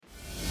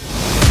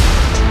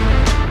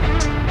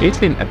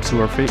Caitlyn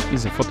Ebsworthy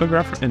is a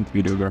photographer and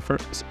videographer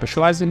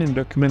specializing in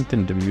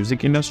documenting the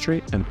music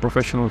industry and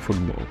professional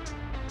football.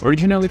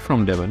 Originally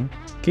from Devon,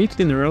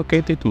 Caitlyn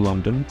relocated to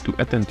London to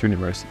attend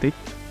university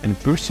and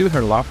pursue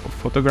her love of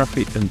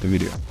photography and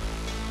video.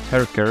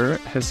 Her career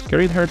has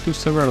carried her to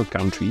several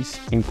countries,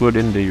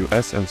 including the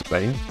US and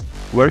Spain,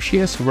 where she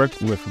has worked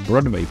with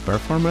Broadway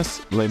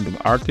performers, label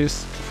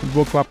artists,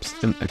 football clubs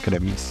and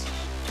academies.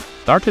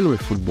 Starting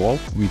with football,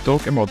 we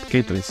talk about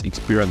Caitlyn's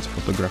experience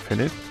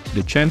photographing it,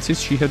 the chances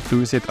she had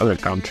to visit other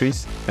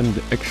countries, and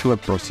the actual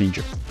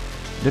procedure.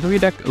 Then we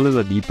dig a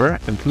little deeper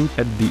and look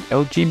at the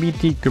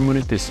LGBT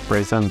community's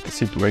present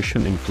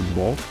situation in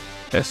football,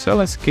 as well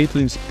as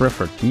Caitlyn's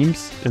preferred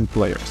teams and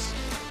players.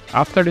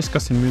 After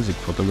discussing music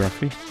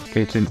photography,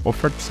 Caitlyn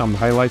offered some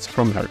highlights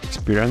from her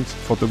experience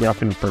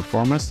photographing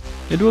performers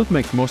that would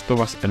make most of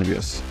us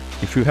envious.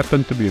 If you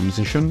happen to be a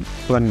musician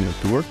planning a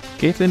tour,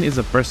 Caitlyn is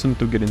a person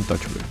to get in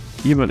touch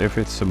with, even if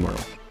it's tomorrow.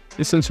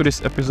 Listen to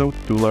this episode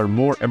to learn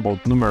more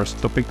about numerous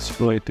topics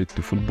related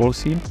to football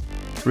scene,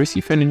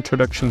 receive an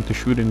introduction to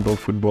shooting both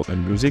football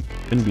and music,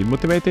 and be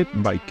motivated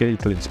by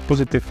Caitlyn's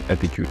positive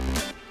attitude.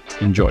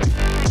 Enjoy!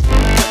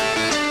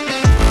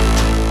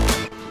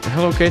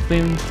 Hello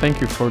Caitlyn,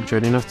 thank you for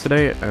joining us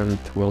today and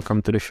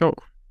welcome to the show.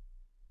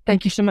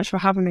 Thank you so much for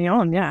having me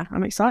on. Yeah,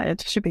 I'm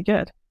excited. Should be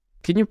good.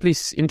 Can you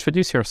please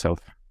introduce yourself?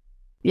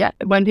 Yeah,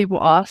 when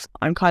people ask,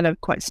 I'm kind of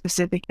quite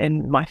specific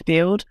in my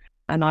field,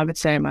 and I would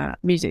say I'm a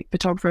music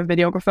photographer and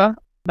videographer,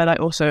 but I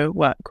also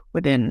work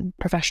within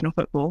professional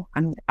football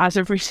and as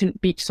of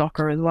recent beach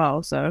soccer as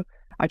well. So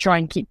I try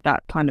and keep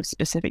that kind of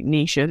specific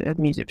niche of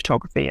music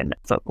photography and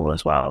football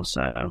as well.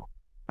 So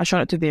I try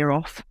not to veer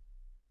off.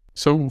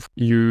 So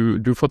you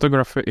do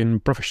photography in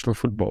professional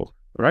football,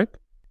 right?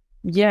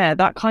 Yeah,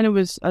 that kind of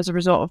was as a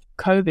result of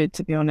COVID,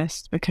 to be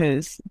honest,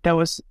 because there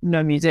was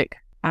no music.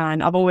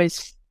 And I've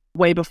always,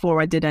 way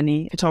before I did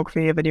any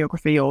photography or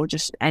videography or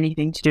just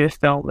anything to do with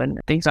film and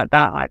things like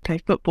that, I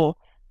played football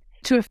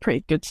to a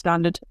pretty good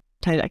standard,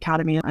 played at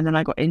academy. And then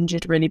I got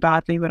injured really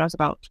badly when I was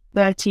about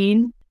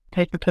 13,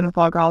 played for Plymouth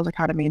Argyle's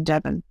academy in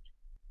Devon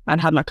and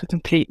had like a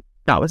complete,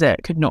 that was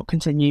it, could not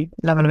continue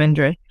level of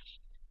injury.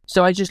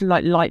 So I just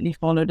lightly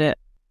followed it.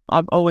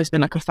 I've always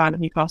been like a fan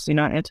of Newcastle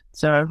United.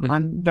 So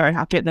I'm very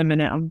happy at the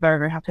minute. I'm very,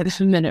 very happy at this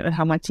minute with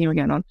how my team are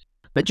getting on.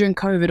 But during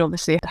COVID,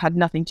 obviously, I had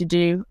nothing to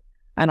do.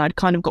 And I'd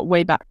kind of got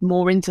way back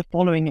more into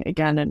following it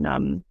again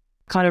and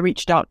kind of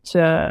reached out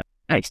to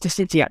Exeter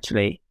City,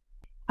 actually.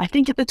 I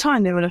think at the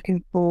time they were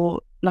looking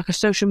for like a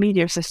social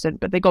media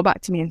assistant, but they got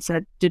back to me and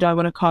said, did I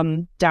want to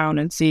come down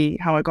and see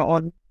how I got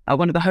on at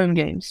one of the home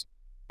games?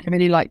 I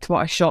really liked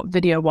what I shot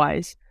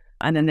video-wise.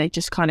 And then they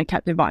just kind of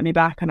kept inviting me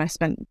back. And I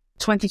spent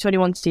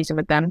 2021 season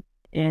with them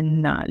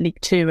in League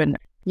Two. And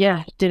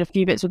yeah, did a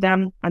few bits with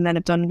them. And then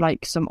I've done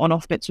like some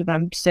on-off bits with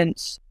them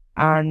since.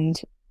 And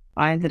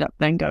I ended up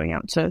then going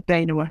out to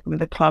Spain and working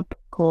with a club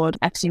called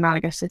FC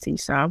Malaga City.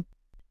 So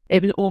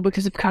it was all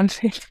because of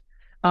COVID.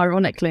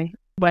 Ironically,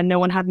 when no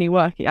one had any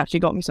work, it actually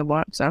got me some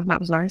work. So that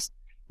was nice.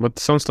 But it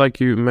sounds like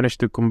you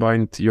managed to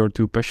combine your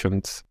two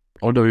passions,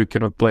 although you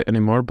cannot play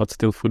anymore, but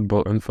still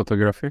football and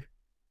photography.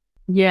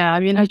 Yeah, I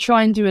mean, I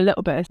try and do a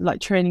little bit of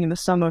like training in the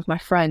summer with my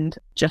friend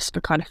just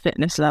for kind of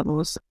fitness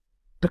levels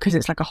because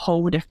it's like a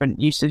whole different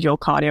use of your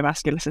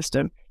cardiovascular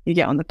system. You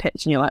get on the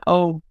pitch and you're like,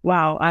 oh,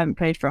 wow, I haven't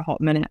played for a hot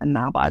minute and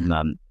now but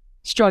I'm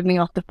struggling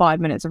after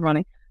 5 minutes of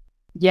running.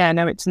 Yeah,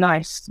 no, it's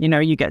nice. You know,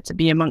 you get to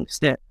be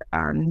amongst it.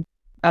 And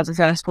as I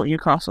said, I support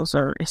Newcastle,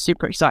 so it's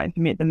super exciting for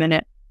me at the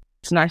minute.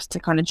 It's nice to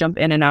kind of jump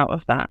in and out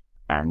of that.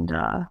 And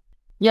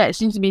yeah, it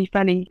seems to be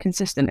fairly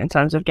consistent in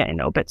terms of getting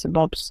little bits and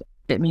bobs.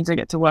 It means I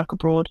get to work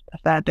abroad a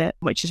fair bit,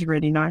 which is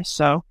really nice.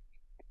 So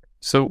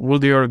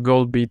would your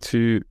goal be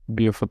to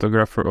be a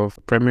photographer of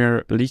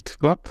Premier League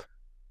club?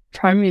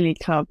 Premier League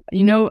club.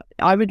 You know,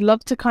 I would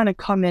love to kind of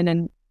come in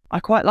and I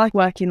quite like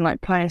working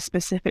like player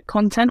specific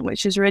content,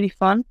 which is really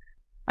fun.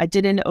 I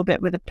did a little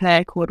bit with a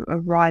player called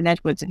Ryan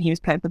Edwards and he was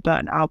playing for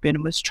Burton Albion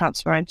and was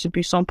transferring to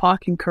Busan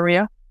Park in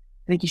Korea.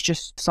 I think he's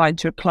just signed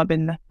to a club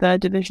in the 3rd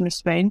division of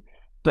Spain,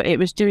 but it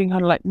was doing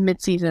kind of like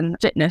mid-season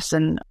fitness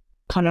and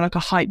kind of like a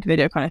hype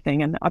video kind of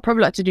thing. And I'd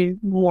probably like to do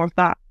more of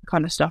that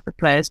kind of stuff with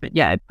players. But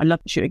yeah, I'd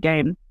love to shoot a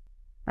game.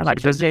 I'd like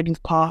to go to James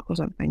Park or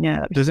something.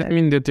 Yeah. Does it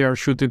mean that they are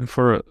shooting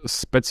for a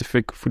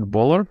specific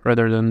footballer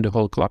rather than the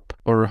whole club?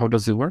 Or how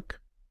does it work?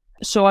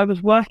 So I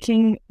was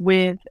working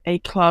with a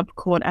club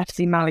called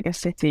FC Malaga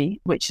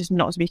City, which is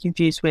not to be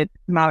confused with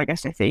Malaga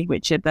City,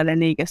 which is the La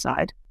Liga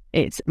side.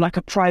 It's like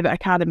a private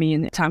academy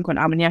in a town called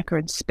Almuñécar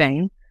in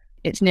Spain.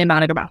 It's near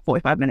Malaga, about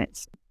 45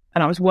 minutes.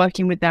 And I was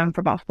working with them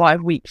for about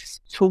 5 weeks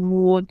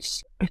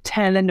towards the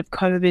tail end of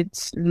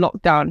COVID's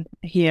lockdown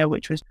here,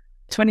 which was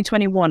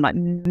 2021, like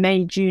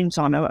May, June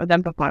time. I was with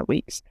them for 5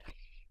 weeks.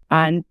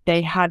 And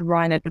they had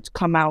Ryan Edwards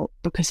come out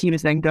because he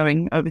was then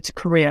going over to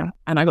Korea.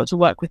 And I got to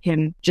work with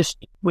him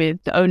just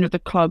with the owner of the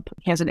club.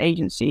 He has an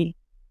agency.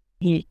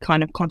 He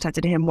kind of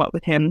contacted him, worked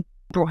with him,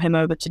 brought him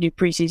over to do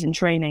pre-season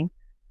training.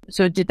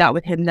 So I did that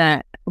with him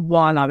there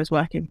while I was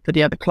working for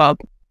the other club.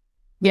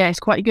 Yeah, it's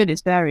quite good.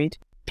 It's varied.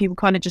 People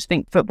kind of just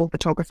think football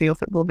photography or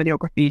football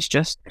videography is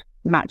just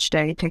match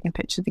day, taking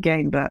pictures of the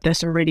game. But there's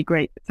some really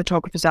great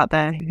photographers out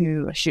there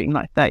who are shooting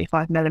like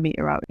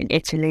 35mm out in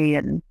Italy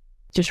and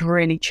just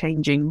really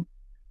changing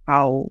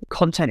how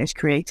content is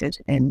created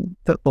in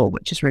football,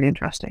 which is really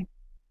interesting.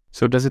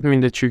 So does it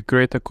mean that you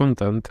create a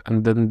content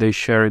and then they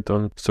share it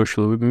on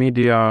social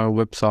media,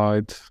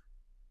 website?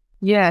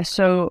 Yeah,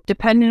 so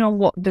depending on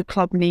what the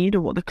club need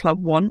or what the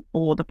club want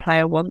or the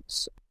player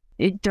wants,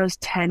 it does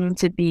tend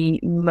to be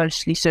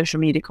mostly social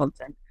media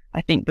content.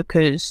 I think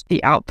because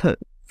the output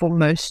for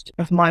most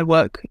of my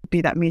work,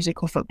 be that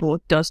music or football,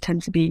 does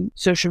tend to be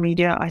social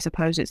media. I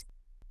suppose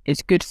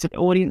it's good for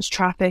audience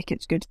traffic.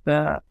 It's good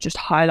for just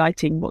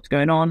highlighting what's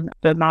going on.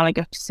 For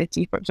Malaga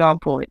City, for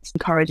example, it's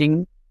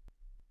encouraging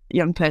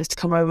young players to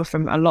come over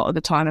from a lot of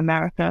the time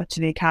America to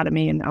the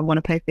academy and want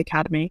to play for the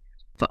academy.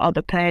 For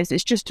other players,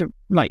 it's just to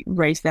like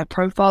raise their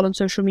profile on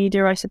social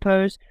media, I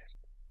suppose.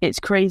 It's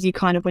crazy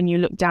kind of when you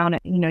look down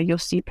at, you'll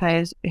see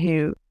players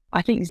who,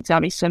 I think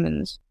Xavi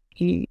Simons,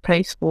 he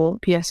plays for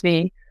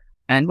PSV.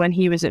 And when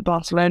he was at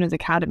Barcelona's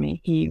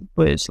academy, he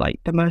was like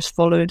the most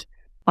followed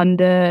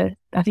under,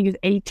 I think it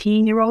was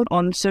 18-year-old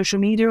on social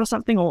media or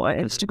something, or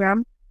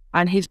Instagram.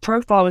 And his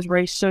profile was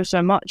raised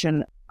so much.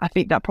 And I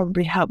think that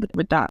probably helped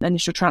with that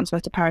initial transfer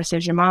to Paris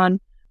Saint-Germain.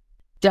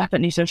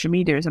 Definitely social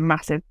media is a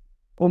massive,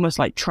 almost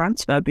like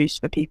transfer boost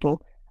for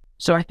people.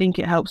 So I think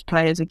it helps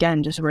players,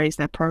 again, just raise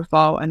their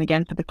profile. And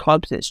again, for the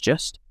clubs, it's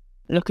just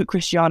look at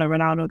Cristiano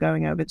Ronaldo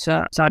going over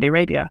to Saudi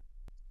Arabia.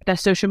 Their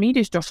social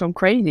media's just gone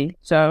crazy.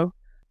 So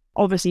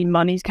obviously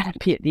money's going to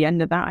be at the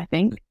end of that, I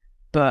think.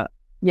 But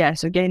yeah,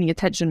 so gaining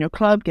attention on your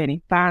club,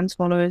 gaining fans,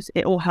 followers,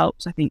 it all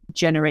helps, I think,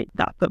 generate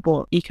that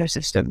football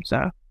ecosystem.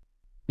 So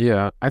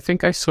yeah, I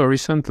think I saw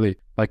recently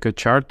like a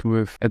chart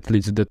with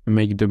athletes that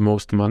make the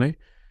most money.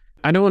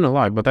 I don't want to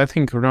lie, but I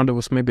think Ronaldo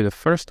was maybe the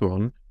first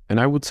one. And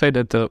I would say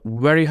that a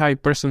very high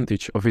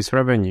percentage of his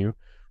revenue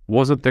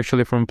wasn't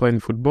actually from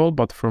playing football,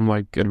 but from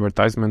like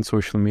advertisement,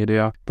 social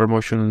media,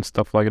 promotion and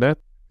stuff like that.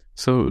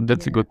 So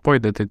that's a good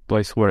point that it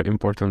plays a very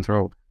important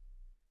role.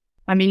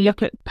 I mean,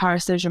 look at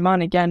Paris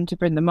Saint-Germain again, to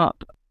bring them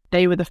up.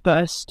 They were the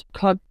first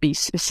club to be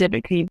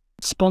specifically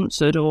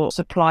sponsored or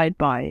supplied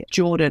by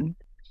Jordan.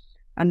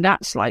 And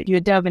that's like, you're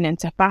delving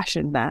into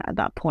fashion there at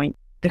that point.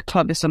 The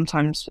club is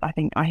sometimes, I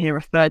think I hear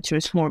referred to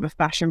as more of a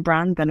fashion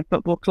brand than a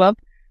football club.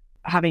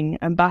 Having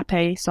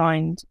Mbappe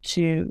signed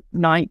to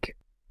Nike,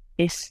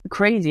 it's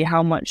crazy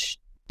how much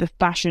the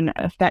fashion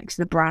affects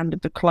the brand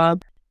of the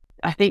club.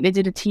 I think they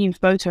did a team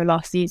photo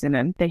last season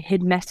and they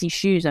hid Messi's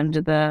shoes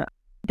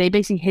they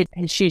basically hid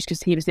his shoes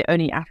because he was the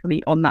only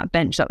athlete on that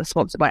bench that was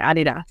sponsored by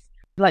Adidas.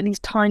 Like these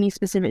tiny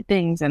specific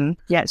things, and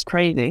yeah, it's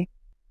crazy.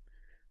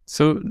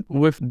 So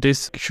with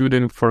this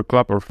shooting for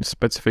club or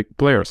specific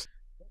players,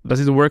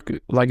 does it work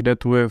like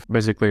that with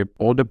basically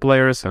all the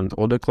players and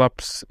all the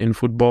clubs in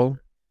football?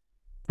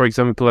 For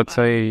example, let's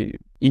say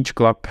each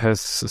club has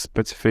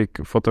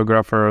specific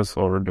photographers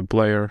or the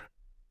player.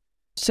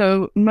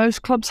 So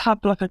most clubs have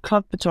like a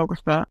club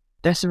photographer.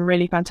 There's some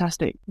really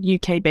fantastic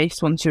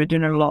UK-based ones who are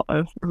doing a lot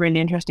of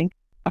really interesting.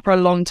 For a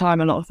long time,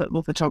 a lot of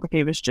football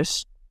photography was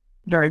just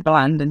very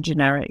bland and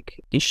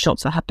generic. These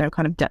shots that had no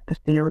kind of depth of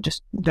field were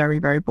just very,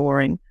 very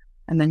boring.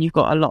 And then you've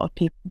got a lot of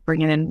people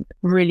bringing in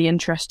really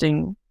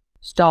interesting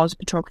styles of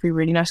photography,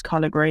 really nice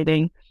colour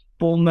grading.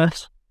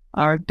 Bournemouth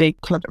are a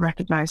big club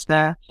recognised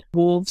there.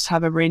 Wolves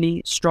have a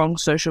really strong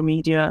social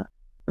media,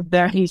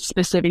 very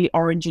specifically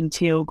orange and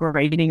teal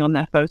grading on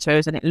their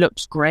photos, and it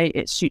looks great.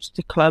 It suits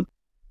the club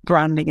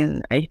branding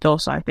and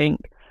ethos, I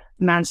think.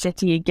 Man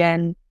City,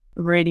 again,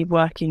 really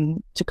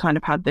working to kind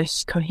of have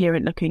this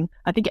coherent looking.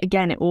 I think,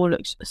 again, it all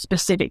looks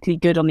specifically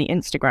good on the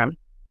Instagram.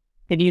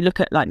 If you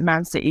look at like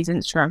Man City's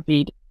Instagram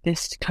feed,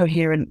 this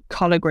coherent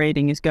colour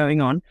grading is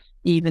going on.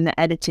 Even the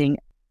editing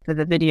for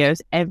the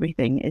videos,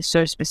 everything is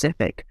so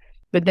specific.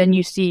 But then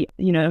you see,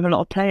 a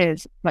lot of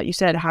players, like you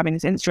said, having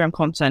this Instagram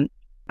content,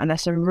 and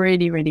there's some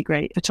really, really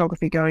great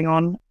photography going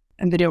on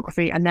and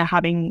videography, and they're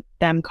having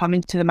them come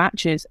into the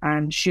matches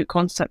and shoot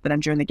concept for them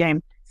during the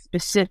game,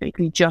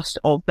 specifically just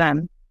of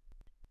them.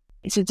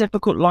 It's a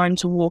difficult line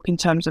to walk in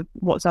terms of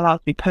what's allowed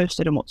to be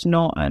posted and what's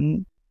not,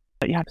 and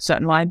you have a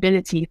certain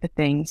liability for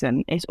things,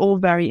 and it's all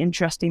very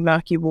interesting,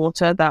 murky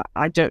water that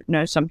I don't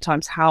know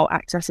sometimes how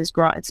access is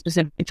granted,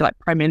 specifically to like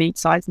Premier League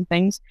sides and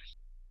things.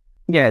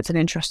 Yeah, it's an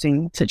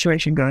interesting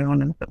situation going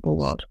on in the football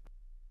world.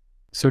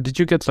 So did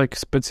you get like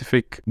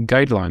specific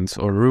guidelines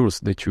or rules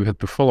that you had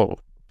to follow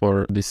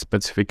for this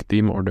specific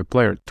team or the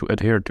player to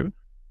adhere to?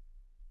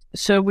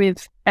 So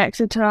with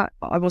Exeter,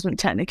 I wasn't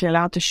technically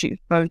allowed to shoot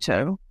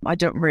photo. I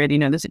don't really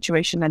know the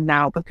situation there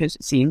now because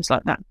it seems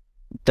like that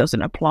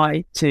doesn't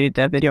apply to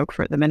their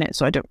videographer at the minute.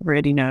 So I don't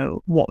really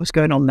know what was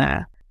going on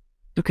there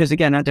because,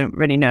 again, I don't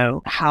really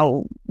know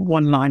how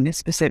one line is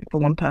specific for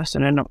one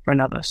person and not for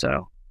another.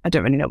 So I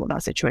don't really know what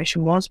that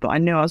situation was, but I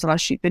knew I was allowed to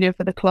shoot video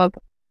for the club,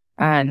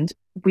 and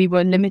we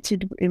were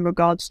limited in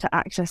regards to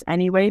access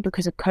anyway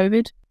because of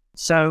COVID.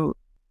 So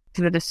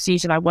for the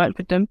season I worked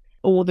with them,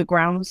 all the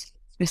grounds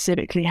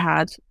specifically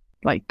had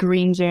like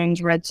green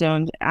zones, red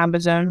zones, amber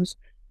zones.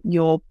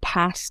 your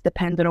pass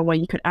depended on where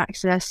you could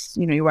access.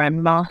 You're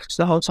wearing masks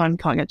the whole time,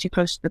 can't get too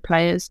close to the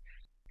players.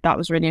 That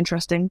was really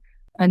interesting.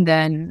 And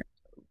then,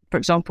 for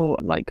example,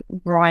 like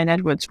Ryan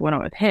Edwards, when I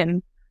was with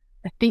him,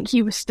 I think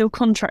he was still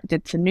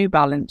contracted to New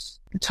Balance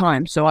at the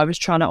time. So I was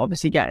trying to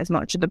obviously get as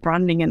much of the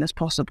branding in as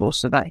possible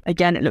so that,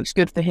 again, it looks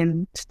good for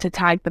him to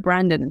tag the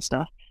brand in and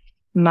stuff.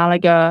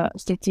 Malaga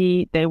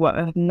City, they work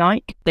with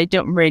Nike. They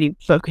don't really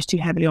focus too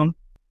heavily on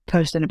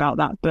posting about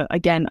that. But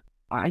again,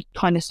 I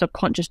kind of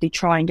subconsciously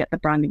try and get the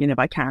branding in if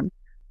I can.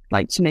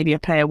 Like, so maybe a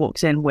player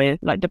walks in with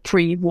like the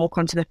pre-walk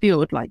onto the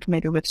field, like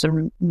maybe with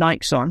some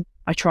Nikes on.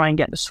 I try and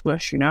get the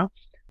swoosh,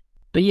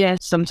 But yeah,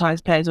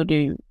 sometimes players will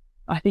do.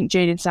 I think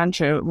Jadon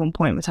Sancho at one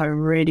point was having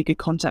really good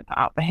content put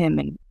out for him,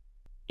 and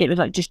it was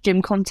like just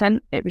gym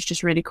content. It was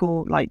just really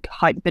cool, like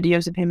hype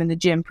videos of him in the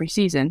gym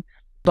pre-season.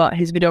 But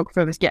his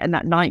videographer was getting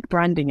that Nike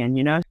branding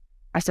in,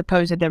 I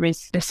suppose that there is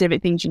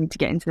specific things you need to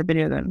get into the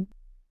video then.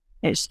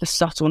 It's the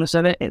subtleness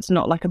of it. It's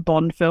not like a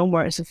Bond film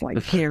where it's just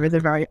like, here is a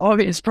very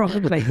obvious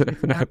product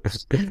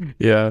placement.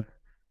 Yeah.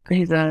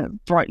 He's a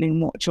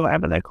Breitling watch or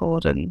whatever they're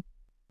called. And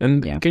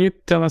Can you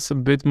tell us a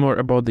bit more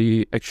about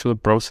the actual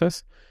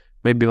process?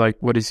 Maybe like,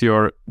 what is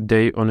your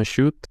day on a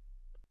shoot?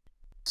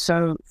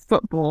 So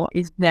football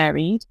is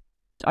varied.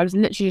 I was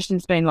literally just in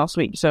Spain last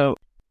week, so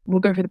we'll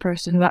go through the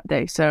process of that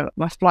day. So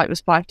my flight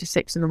was 5 to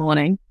 6 in the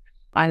morning.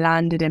 I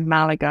landed in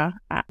Malaga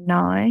at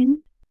 9.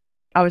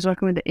 I was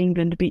working with the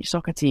England beach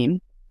soccer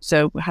team,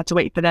 so we had to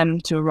wait for them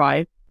to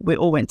arrive. We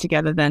all went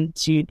together then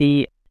to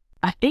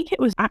I think it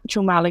was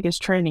actual Malaga's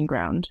training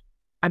ground.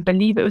 I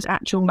believe it was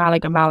actual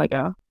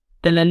Malaga,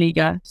 the La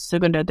Liga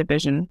Segunda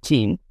Division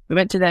team. We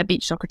went to their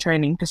beach soccer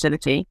training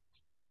facility,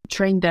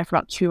 trained there for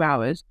about 2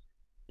 hours.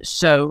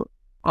 So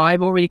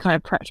I've already kind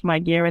of prepped my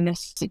gear in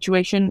this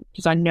situation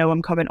because I know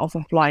I'm coming off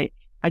a flight.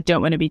 I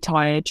don't want to be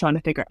tired trying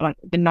to figure out, like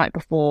the night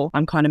before,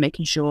 I'm kind of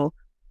making sure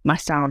my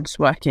sound's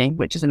working,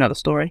 which is another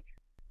story.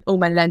 All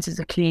my lenses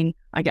are clean.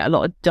 I get a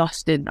lot of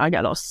dust and I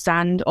get a lot of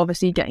sand,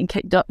 obviously, getting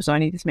kicked up. So I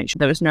needed to make sure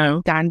there was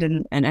no sand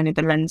in any of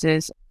the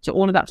lenses. So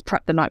all of that's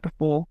prepped the night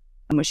before,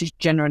 and which is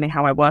generally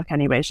how I work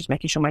anyway. It's just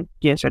making sure my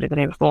gear's ready the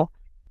day before.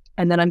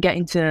 And then I'm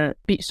getting to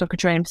beach soccer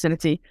training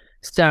facility.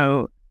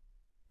 So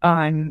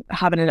I'm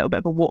having a little bit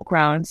of a walk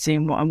around,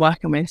 seeing what I'm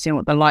working with, seeing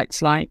what the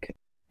light's like.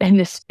 In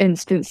this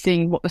instance,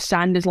 seeing what the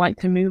sand is like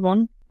to move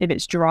on, if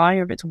it's dry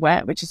or if it's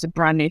wet, which is a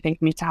brand new thing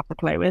for me to have to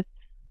play with.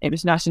 It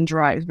was nice and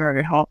dry. It was very,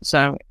 very hot.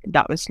 So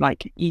that was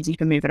like easy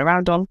for moving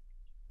around on.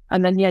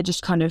 And then,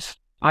 just kind of,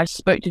 I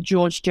spoke to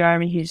George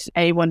Jeremy, who's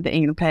A, one of the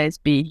England players,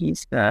 B,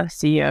 he's the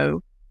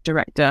CEO,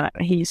 director.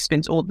 He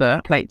spins all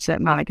the plates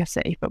at Malaga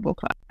City Football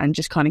Club, and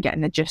just kind of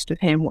getting the gist of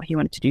him, what he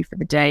wanted to do for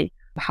the day,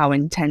 how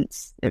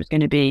intense it was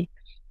going to be.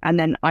 And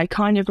then I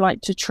kind of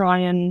like to try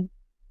and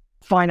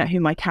find out who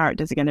my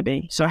characters are going to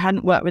be. So I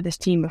hadn't worked with this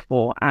team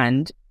before,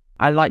 and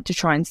I like to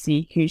try and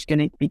see who's going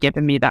to be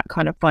giving me that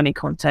kind of funny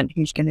content,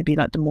 who's going to be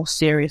like the more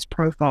serious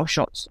profile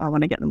shots. I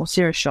want to get the more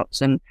serious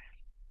shots and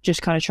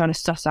just kind of trying to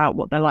suss out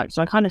what they're like.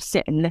 So I kind of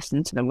sit and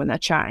listen to them when they're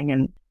chatting,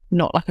 and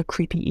not like a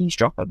creepy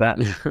eavesdropper, but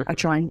I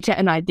try and get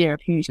an idea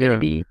of who's going to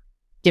be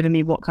giving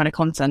me what kind of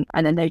content.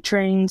 And then they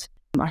trained.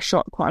 I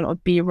shot quite a lot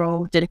of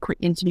B-roll, did a quick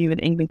interview with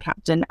England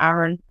captain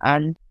Aaron,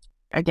 and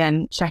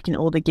again, checking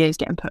all the gears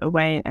getting put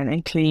away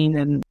and clean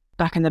and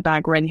back in the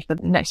bag, ready for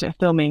the next bit of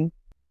filming.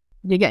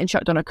 You're getting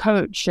chucked on a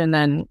coach, and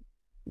then,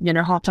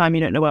 half time you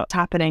don't know what's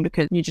happening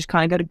because you just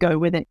kind of got to go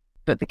with it.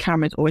 But the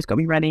camera's always got to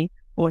be ready,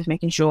 always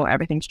making sure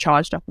everything's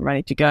charged up and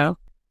ready to go.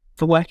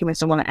 For working with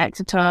someone at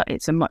Exeter,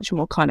 it's a much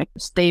more kind of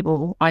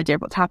stable idea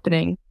of what's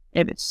happening.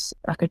 If it's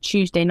like a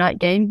Tuesday night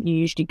game, you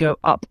usually go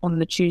up on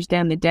the Tuesday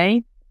on the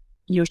day.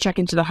 You'll check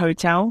into the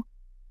hotel.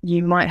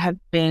 You might have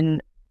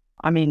been,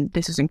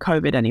 this is in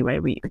COVID anyway,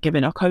 we were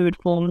given our COVID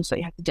forms that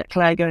you have to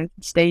declare going to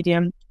the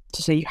stadium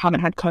to say you haven't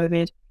had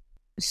COVID.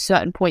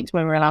 Certain points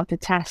when we're allowed to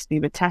test,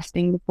 we were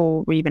testing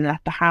before we even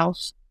left the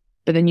house.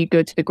 But then you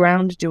go to the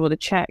ground, do all the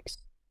checks.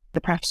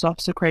 The press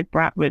officer, Craig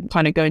Bratt, would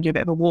kind of go and do a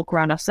bit of a walk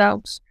around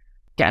ourselves,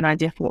 get an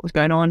idea for what was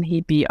going on.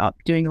 He'd be up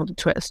doing all the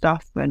Twitter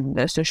stuff and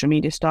the social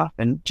media stuff,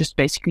 and just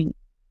basically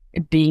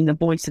being the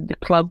voice of the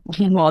club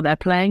while they're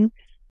playing.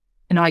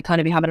 And I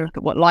kind of be having a look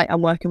at what light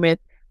I'm working with.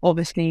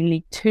 Obviously, in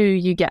League Two,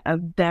 you get a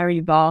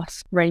very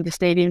vast range of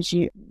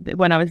stadiums.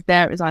 When I was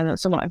there, it was either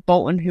someone like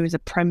Bolton, who is a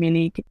Premier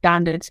League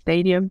standard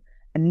stadium,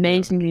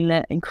 amazingly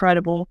lit,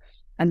 incredible.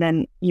 And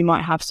then you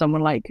might have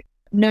someone like,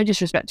 no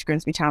disrespect to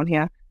Grimsby Town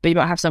here, but you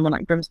might have someone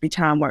like Grimsby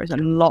Town where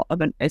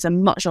it's a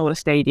much older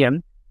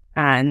stadium,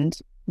 and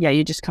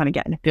you're just kind of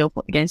getting a feel for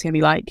what the game's going to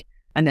be like.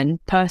 And then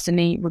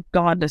personally,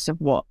 regardless of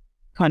what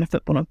kind of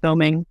football I'm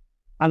filming,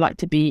 I like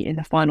to be in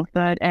the final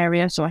third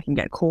area so I can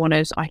get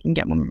corners, I can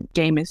get when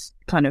game is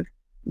kind of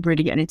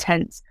really getting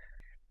intense.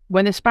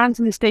 When there's fans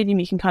in the stadium,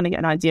 you can kind of get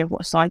an idea of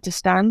what side to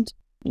stand.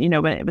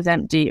 When it was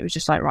empty, it was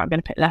just like, right, I'm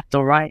going to pick left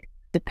or right.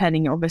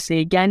 Depending, obviously,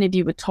 again, if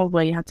you were told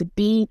where you had to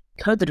be,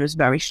 COVID was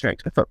very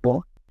strict for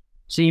football.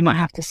 So you might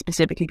have to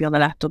specifically be on the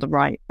left or the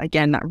right.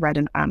 Again, that red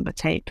and amber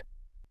tape.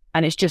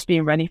 And it's just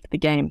being ready for the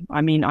game. I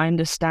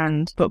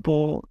understand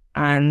football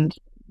and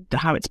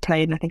how it's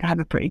played. And I think I have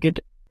a pretty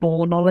good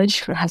ball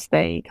knowledge, as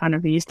they kind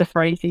of use the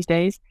phrase these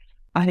days.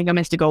 I think I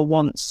missed a goal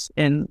once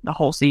in the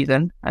whole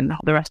season, and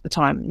the rest of the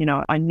time,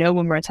 I know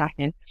when we're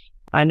attacking,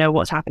 I know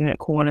what's happening at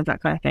corners,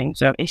 that kind of thing.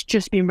 So it's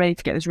just being ready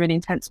to get those really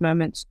intense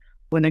moments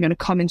when they're going to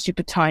come in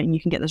super tight, and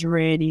you can get those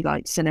really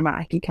like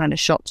cinematic kind of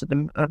shots of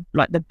them, of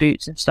like the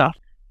boots and stuff.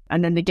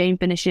 And then the game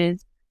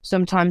finishes.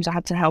 Sometimes I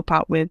had to help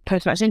out with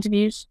post-match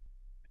interviews,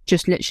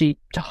 just literally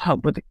to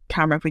help with the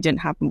camera if we didn't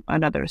have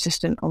another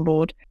assistant on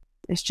board.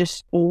 It's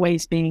just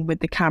always being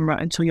with the camera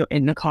until you're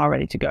in the car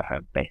ready to go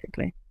home,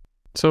 basically.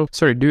 So,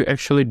 sorry, do you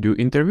actually do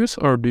interviews,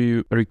 or do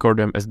you record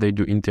them as they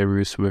do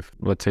interviews with,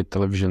 let's say,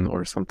 television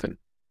or something?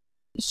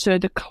 So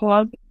the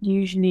club,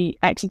 usually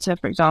Exeter,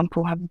 for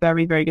example, have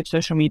very, very good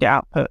social media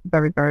output.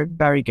 Very, very,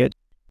 very good.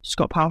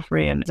 Scott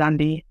Palfrey and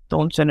Zandy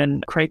Thornton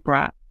and Craig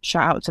Bratt,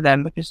 shout out to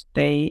them, because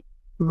they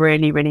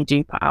really, really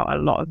do put out a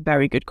lot of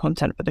very good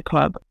content for the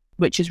club,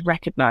 which is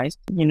recognised.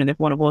 They've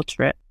won awards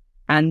for it.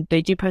 And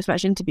they do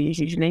post-match interviews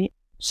usually.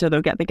 So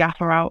they'll get the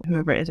gaffer out,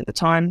 whoever it is at the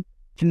time.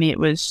 For me, it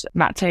was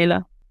Matt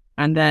Taylor.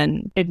 And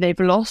then if they've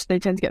lost, they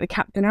tend to get the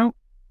captain out.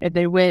 If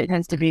they win, it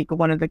tends to be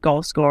one of the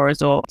goal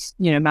scorers or,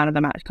 man of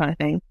the match kind of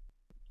thing.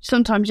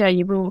 Sometimes,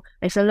 you will.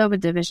 It's a lower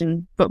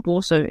division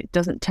football, so it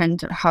doesn't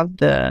tend to have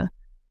the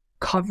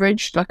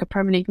coverage like a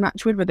Premier League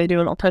match would, where they do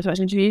a lot of post-match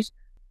interviews.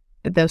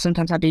 But they'll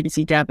sometimes have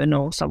BBC Devon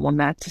or someone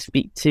there to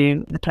speak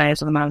to the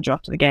players or the manager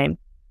after the game.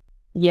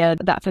 Yeah,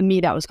 that for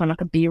me, that was kind of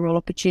like a B-roll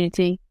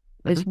opportunity.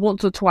 There's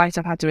once or twice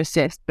I've had to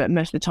assist, but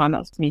most of the time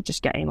that's me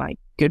just getting like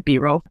good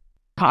B-roll.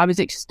 I was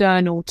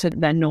external to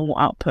their normal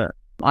output.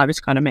 I was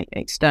kind of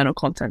making external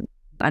content.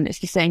 And it's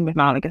the same with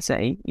Malaga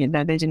City. They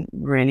didn't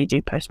really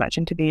do post-match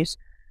interviews,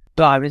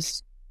 but I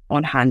was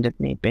on hand if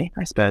need be,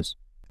 I suppose.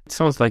 It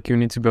sounds like you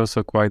need to be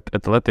also quite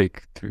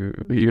athletic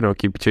to,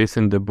 keep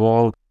chasing the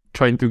ball,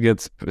 trying to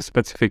get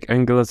specific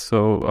angles.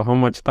 So how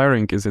much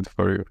tiring is it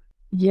for you?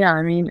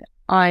 Yeah,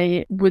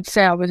 I would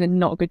say I was in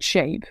not good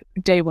shape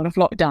day one of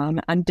lockdown.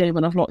 And day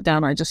one of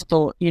lockdown, I just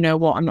thought,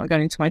 I'm not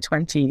going into my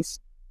 20s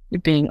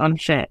being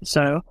unfit.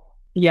 So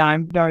yeah,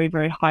 I'm very,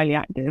 very highly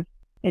active.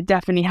 It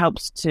definitely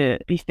helps to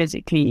be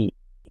physically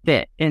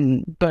fit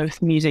in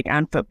both music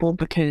and football,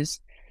 because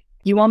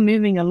you are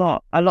moving a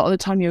lot. A lot of the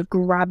time you're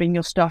grabbing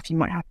your stuff. You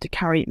might have to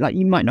carry,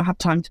 you might not have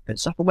time to put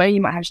stuff away.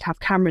 You might just have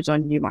cameras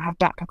on you. You might have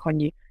backpack on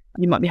you.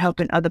 You might be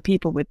helping other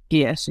people with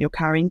gear. So you're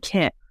carrying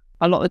kit.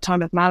 A lot of the time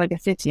with Malaga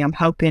City, I'm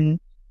helping,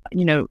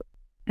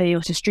 they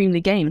also stream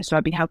the game. So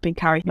I'd be helping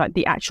carry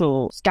the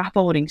actual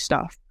scaffolding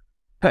stuff,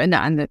 putting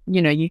that in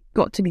you've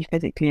got to be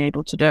physically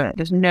able to do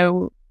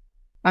it.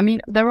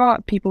 There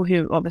are people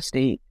who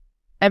obviously,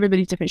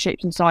 everybody's different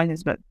shapes and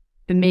sizes, but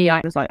for me, I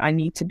was I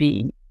need to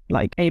be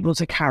able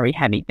to carry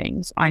heavy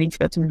things. I need to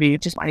be able to move,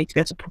 I need to be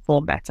able to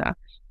perform better,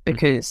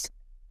 because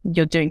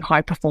you're doing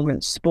high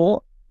performance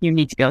sport. You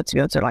need to be able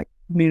to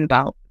move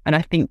about. And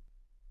I think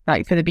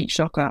for the beach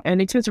soccer, I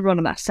need to be able to run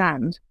on that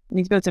sand. I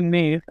need to be able to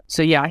move.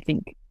 So yeah, I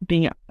think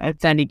being a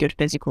fairly good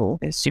physical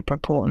is super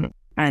important.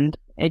 And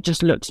it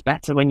just looks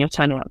better when you're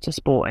turning up to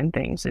sport and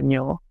things, and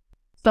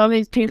some of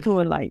these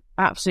people are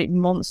absolute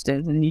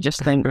monsters, and you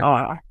just think,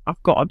 oh,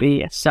 I've got to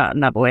be a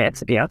certain level here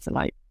to be able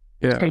to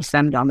chase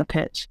them down the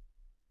pitch.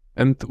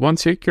 And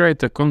once you create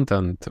the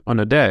content on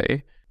a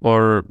day,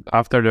 or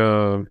after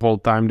the whole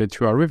time that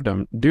you are with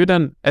them, do you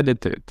then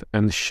edit it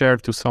and share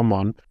to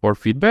someone for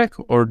feedback,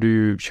 or do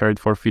you share it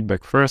for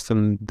feedback first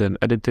and then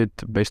edit it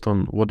based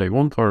on what they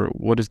want, or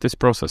what is this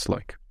process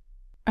like?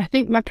 I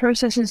think my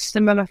process is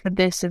similar for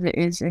this as it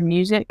is in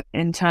music,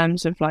 in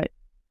terms of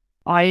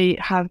I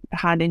have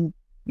had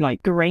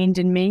ingrained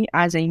in me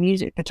as a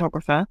music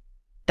photographer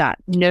that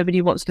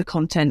nobody wants the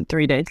content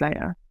 3 days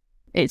later.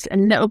 It's a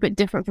little bit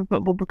different for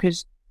football,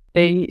 because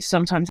they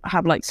sometimes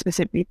have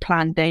specifically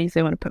planned days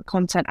they want to put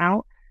content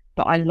out,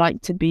 but I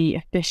like to be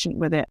efficient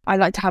with it. I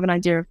like to have an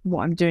idea of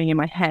what I'm doing in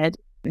my head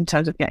in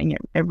terms of getting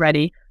it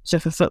ready. So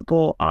for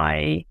football,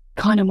 I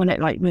kind of want it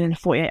within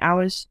 48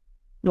 hours,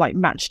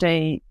 match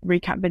day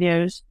recap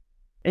videos.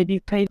 If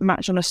you play a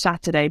match on a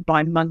Saturday,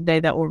 by Monday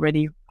they're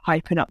already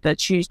hyping up their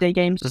Tuesday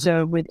games. Mm-hmm.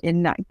 So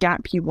within that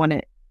gap, you want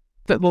it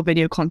football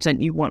video content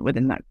you want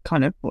within that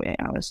kind of 48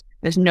 hours.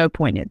 There's no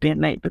point in it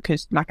being late,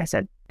 because like I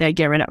said, they're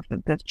gearing up for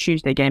the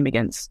Tuesday game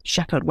against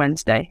Sheffield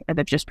Wednesday, and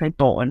they've just played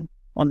Bolton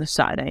on the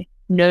Saturday.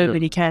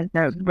 Nobody cares.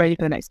 They're ready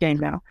for the next game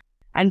now.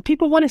 And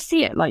people want to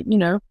see it.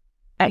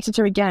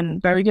 Exeter, again,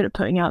 very good at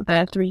putting out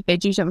they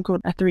do something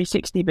called a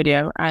 360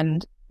 video,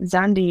 and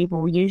Zandy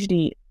will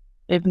usually,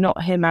 if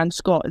not him and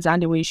Scott,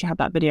 Zandy will usually have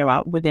that video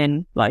out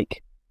within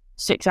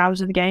 6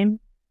 hours of the game,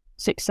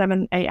 6,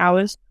 7, 8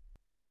 hours.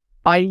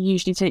 I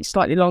usually take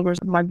slightly longer.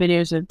 My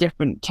videos are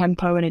different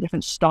tempo and a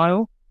different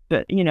style,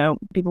 but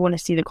people want to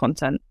see the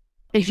content.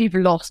 If you've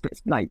lost,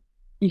 it's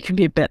you can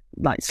be a bit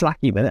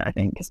slacky with it, I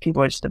think, because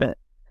people are just a bit.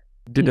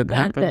 Did it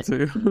happen to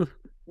you?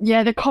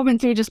 Yeah, the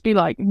commentary just be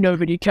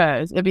nobody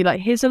cares. It'd be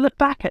here's a look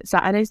back at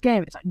Saturday's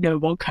game. It's no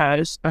one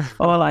cares,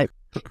 or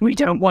we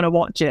don't want to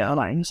watch it.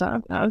 Or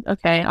so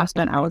okay, I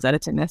spent hours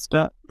editing this,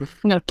 but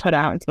I'm gonna put it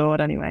out into the world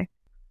anyway.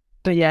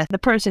 But yeah, the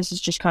process is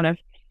just kind of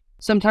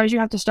Sometimes you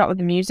have to start with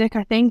the music,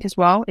 I think, as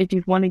well. If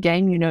you've won a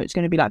game, you know it's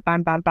going to be like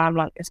bam, bam, bam.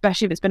 Like,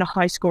 especially if it's been a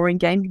high scoring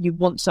game, you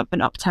want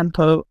something up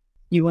tempo.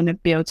 You want to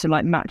be able to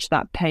like match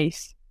that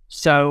pace.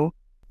 So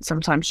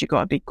sometimes you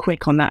got to be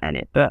quick on that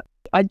edit. But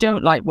I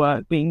don't like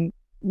work being,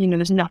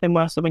 there's nothing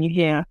worse than when you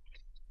hear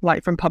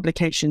like from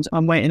publications,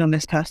 I'm waiting on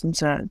this person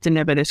to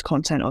deliver this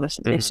content or this.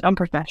 It's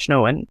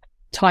unprofessional, and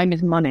time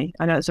is money.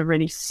 I know it's a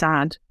really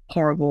sad,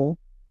 horrible,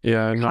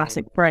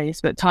 classic phrase,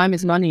 but time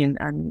is money,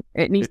 and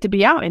it needs to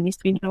be out. It needs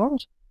to be in the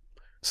world.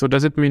 So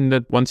does it mean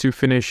that once you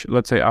finish,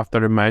 let's say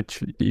after a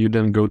match, you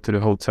then go to the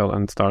hotel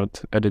and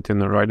start editing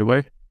right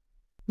away?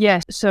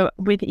 Yes. So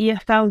with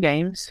EFL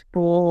games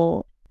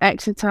for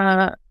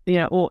Exeter,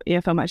 or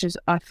EFL matches,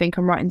 I think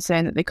I'm right in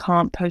saying that they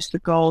can't post the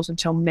goals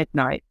until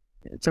midnight.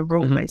 It's a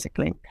rule,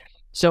 basically.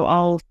 So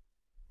I'll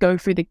go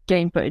through the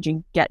game footage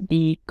and get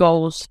the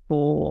goals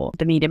for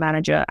the media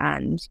manager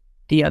and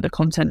the other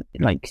content,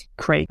 like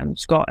Craig and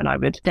Scott, and I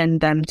would send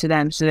them to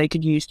them so they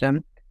could use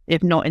them.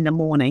 If not in the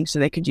morning, so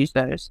they could use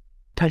those.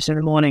 Post in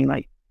the morning,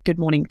 like good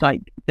morning, like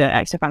the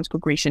Exeter fans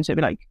called Grecians. So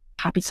it'd be like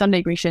happy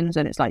Sunday Grecians,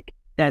 and it's like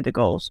they're the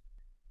goals.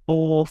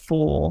 Or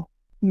for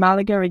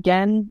Malaga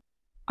again,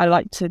 I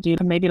like to do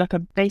maybe like a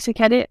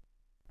basic edit.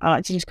 I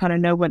like to just kind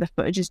of know where the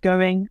footage is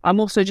going. I'm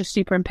also just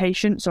super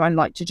impatient, so I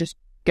like to just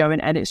go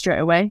and edit straight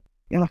away.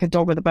 You're like a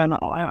dog with a bone,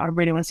 like, I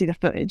really want to see the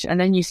footage. And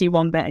then you see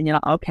one bit and you're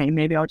like, okay,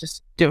 maybe I'll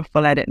just do a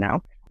full edit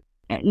now.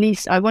 At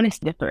least I want to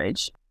see the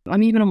footage.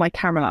 I'm even on my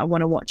camera, like, I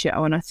want to watch it, I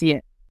want to see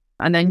it.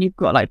 And then you've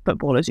got like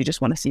footballers who just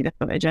want to see the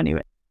footage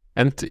anyway.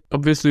 And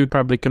obviously you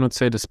probably cannot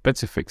say the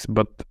specifics,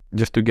 but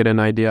just to get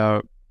an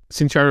idea,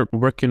 since you're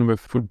working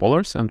with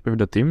footballers and with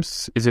the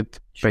teams, is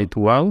it paid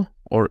well?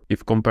 Or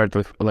if compared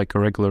with like a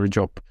regular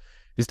job,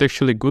 is it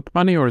actually good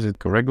money or is it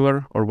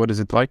regular, or what is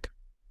it like?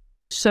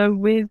 So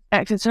with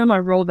Exeter, my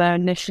role there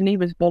initially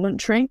was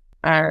voluntary,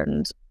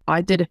 and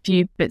I did a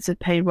few bits of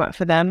paid work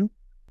for them,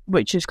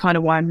 which is kind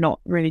of why I'm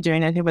not really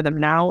doing anything with them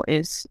now.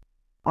 Is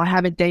I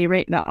have a day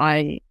rate that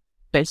I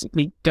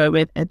basically go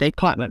with. If they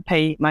can't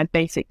pay my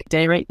basic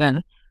day rate,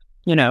 then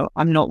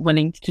I'm not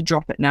willing to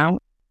drop it now.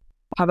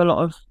 I have a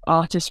lot of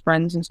artist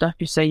friends and stuff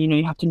who say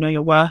you have to know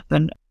your worth,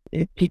 and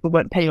if people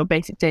won't pay your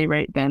basic day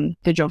rate, then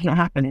the job's not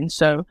happening.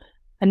 So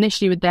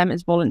initially with them,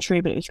 it's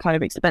voluntary, but it's kind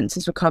of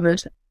expenses were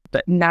covered.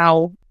 But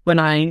now when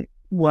I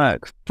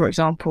work, for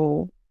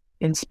example,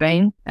 in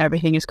Spain,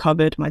 everything is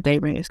covered. My day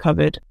rate is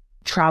covered.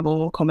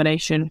 Travel,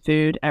 accommodation,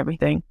 food,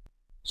 everything.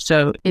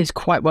 So it's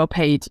quite well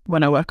paid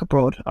when I work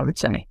abroad, I would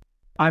say.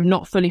 I'm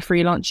not fully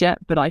freelance yet,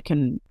 but I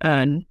can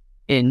earn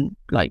in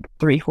like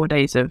 3-4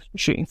 days of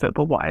shooting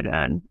football what I'd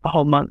earn a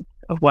whole month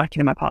of working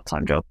in my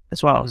part-time job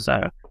as well.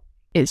 So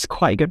it's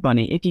quite good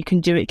money. If you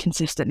can do it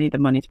consistently, the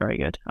money's very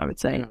good, I would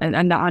say. Yeah.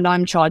 And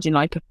I'm charging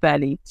like a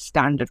fairly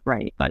standard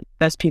rate. Like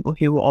there's people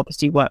who will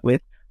obviously work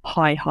with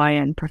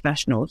high-end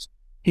professionals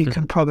who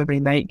can probably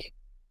make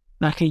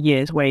like a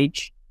year's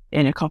wage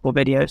in a couple of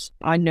videos.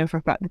 I know for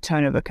a fact the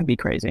turnover can be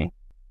crazy.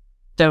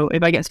 So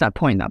if I get to that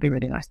point, that'd be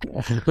really nice.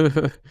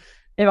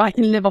 If I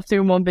can live off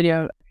doing one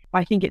video,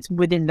 I think it's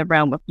within the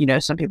realm of,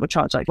 some people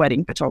charge like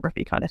wedding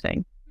photography kind of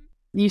thing.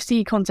 You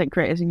see content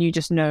creators and you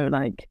just know,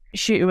 like,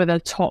 shooting with a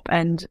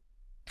top-end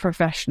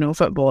professional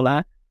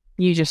footballer,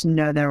 you just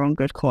know they're on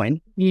good coin.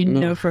 You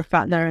know for a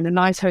fact they're in a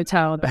nice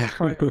hotel.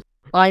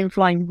 I'm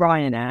flying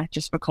Ryanair,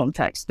 just for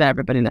context, for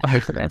everybody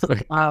knows for this.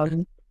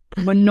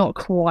 We're not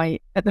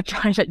quite at the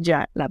private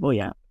jet level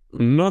yet.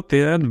 Not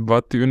yet,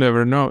 but you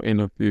never know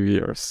in a few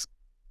years.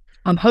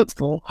 I'm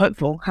hopeful.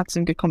 Had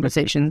some good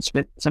conversations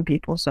with some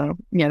people, so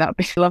yeah, that would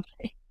be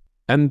lovely.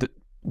 And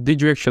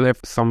did you actually have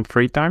some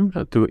free time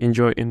to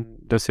enjoy in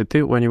the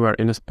city when you were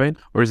in Spain,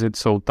 or is it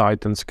so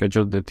tight and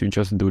scheduled that you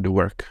just do the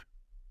work?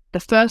 The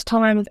first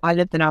time I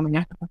lived in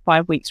Armagnac for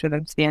 5 weeks with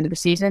them to the end of the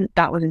season,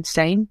 that was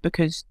insane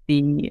because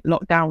the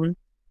lockdown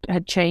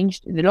had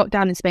changed. The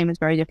lockdown in Spain was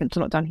very different to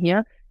lockdown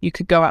here. You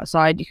could go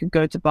outside, you could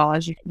go to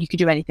bars, you could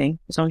do anything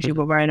as long as you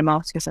were wearing a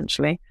mask,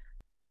 essentially.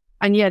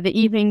 And yeah, the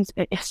evenings,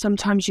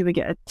 sometimes you would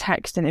get a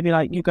text and it'd be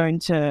like, you're going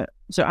to,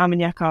 so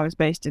Armagnac I was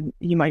based in,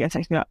 you might get a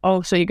text and be like,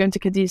 oh, so you're going to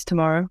Cadiz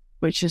tomorrow,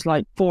 which is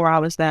like 4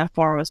 hours there,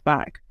 4 hours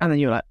back. And then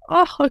you're like,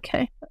 oh,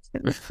 okay, that's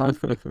going to be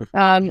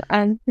fun.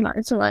 And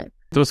it's all right.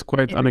 It was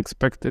quite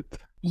unexpected.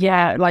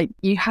 Yeah, like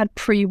you had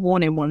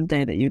pre-warning one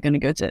day that you're going to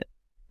go to,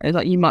 it's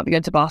like you might be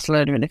going to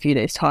Barcelona in a few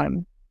days'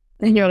 time.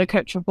 Then you're on a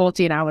coach for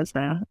 14 hours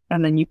there,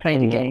 and then you play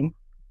the game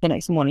the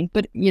next morning.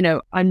 But,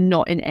 I'm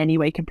not in any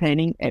way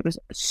complaining. It was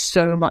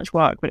so much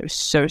work, but it was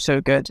so,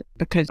 so good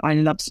because I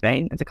love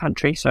Spain as a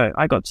country. So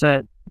I got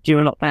to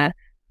do a lot there.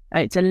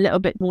 It's a little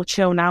bit more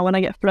chill now when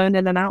I get flown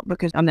in and out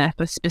because I'm there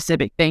for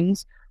specific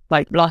things.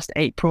 Like last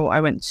April, I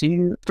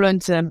flown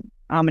to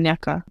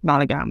Malaga,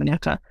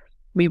 Armagnac.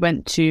 We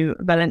went to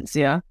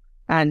Valencia,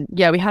 and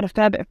yeah, we had a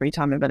fair bit of free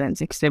time in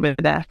Valencia because they were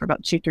there for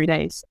about 2-3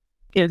 days.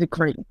 It was a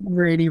great,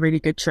 really, really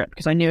good trip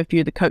because I knew a few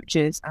of the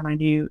coaches and I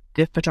knew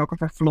the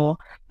photographer,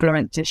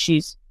 Florencia.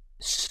 She's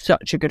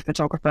such a good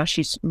photographer.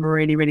 She's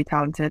really, really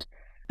talented.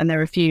 And there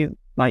were a few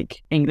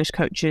like English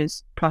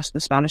coaches plus the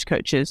Spanish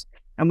coaches.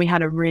 And we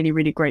had a really,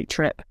 really great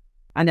trip.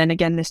 And then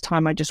again, this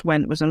time I just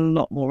went was a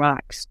lot more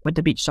relaxed with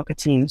the beach soccer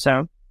team.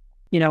 So,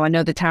 I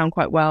know the town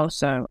quite well.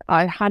 So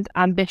I had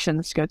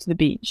ambitions to go to the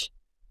beach,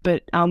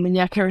 but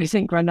Almuñeca is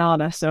in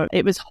Granada. So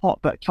it was hot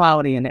but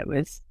cloudy, and it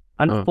was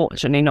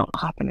unfortunately not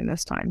happening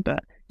this time.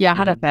 But yeah, I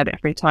had a fair bit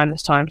of free time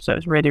this time. So it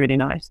was really, really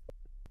nice.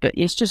 But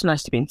it's just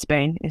nice to be in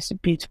Spain. It's a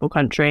beautiful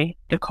country.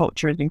 The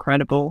culture is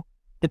incredible.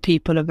 The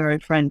people are very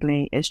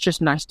friendly. It's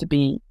just nice to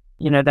be,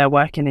 there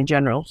working in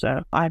general.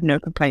 So I have no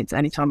complaints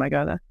anytime I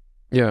go there.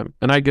 Yeah,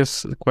 and I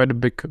guess quite a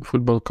big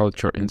football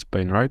culture in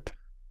Spain, right?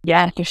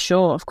 Yeah, for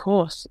sure, of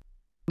course.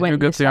 You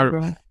got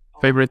your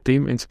favorite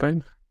team in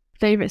Spain?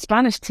 Favorite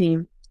Spanish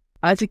team?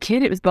 As a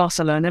kid, it was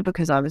Barcelona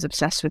because I was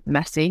obsessed with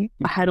Messi.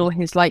 I had all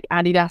his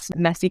Adidas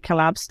Messi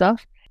collab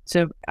stuff.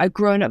 So I've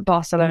grown up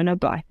Barcelona,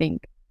 but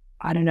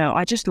I don't know,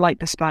 I just like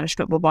the Spanish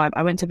football vibe.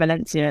 I went to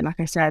Valencia, like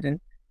I said,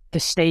 and the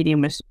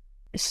stadium was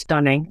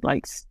stunning.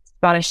 Like,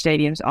 Spanish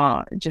stadiums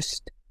are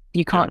just,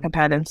 you can't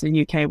compare them to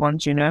the UK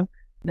ones,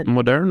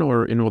 Modern,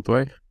 or in what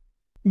way?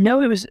 No,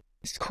 it's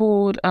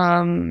called,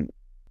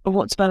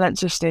 what's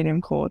Valencia Stadium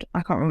called? I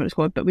can't remember what it's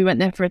called, but we went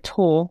there for a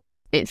tour.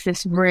 It's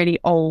this really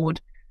old,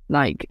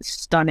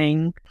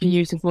 stunning,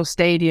 beautiful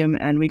stadium,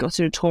 and we got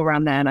to do a tour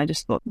around there, and I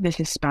just thought, this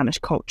is Spanish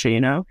culture,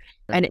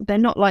 And they're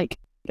not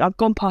I've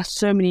gone past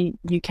so many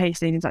UK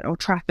stadiums like Old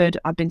Trafford.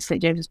 I've been to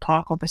St James's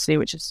Park, obviously,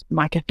 which is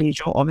my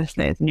cathedral,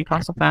 obviously, as a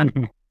Newcastle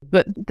fan.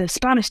 But the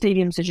Spanish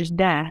stadiums are just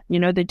there.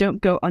 They don't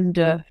go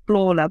under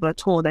floor level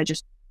at all. They're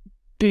just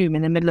boom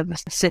in the middle of the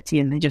city,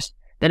 and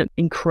they look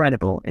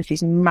incredible. It's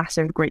these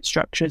massive, great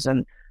structures,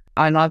 and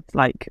I love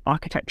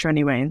architecture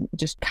anyway, and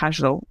just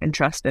casual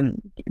interest,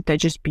 and they're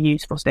just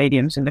beautiful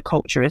stadiums, and the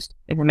culture is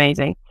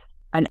amazing.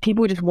 And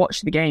people just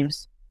watch the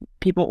games.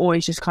 People are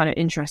always just kind of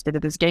interested.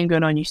 If there's a game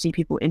going on, you see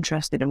people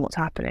interested in what's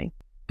happening.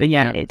 But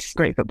yeah, it's a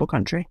great football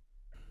country.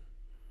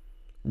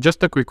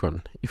 Just a quick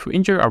one. If you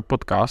enjoy our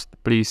podcast,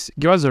 please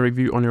give us a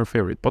review on your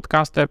favorite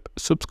podcast app,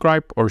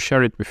 subscribe, or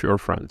share it with your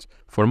friends.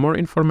 For more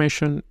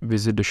information,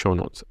 visit the show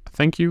notes.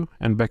 Thank you,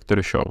 and back to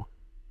the show.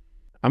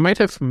 I might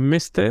have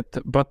missed it,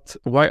 but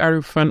why are you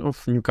a fan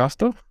of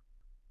Newcastle?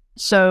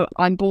 So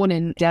I'm born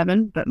in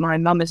Devon, but my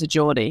mum is a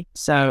Geordie.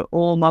 So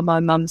all my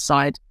mum's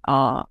side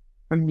are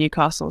from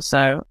Newcastle.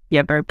 So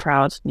yeah, very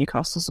proud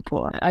Newcastle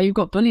supporter. You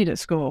got bullied at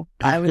school.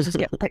 I would just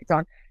get picked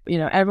on.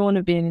 Everyone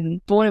had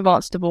been born in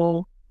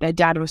Barnstable. Their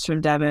dad was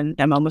from Devon,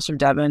 their mum was from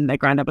Devon, their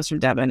granddad was from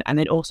Devon, and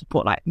they'd all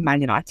support Man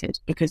United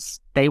because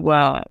they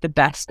were the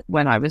best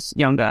when I was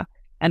younger.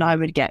 And I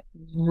would get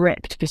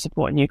ripped for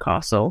supporting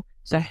Newcastle.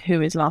 So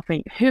who is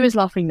laughing? Who is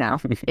laughing now?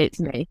 It's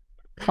me.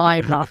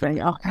 I'm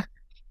laughing. Oh.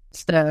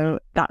 So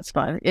that's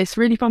fun. It's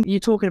really fun. You're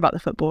talking about the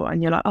football,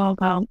 and you're like, oh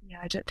well, yeah,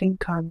 I don't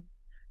think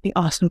the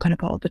Arsenal kind of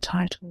got the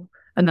title.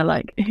 And they're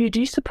like, who do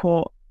you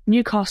support?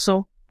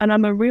 Newcastle. And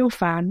I'm a real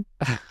fan.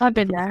 I've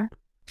been there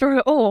through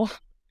it all.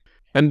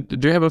 And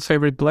do you have a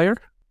favorite player?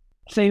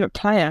 Favorite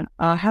player?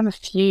 I have a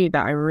few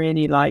that I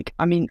really like.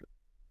 I mean,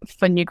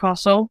 for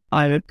Newcastle,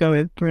 I would go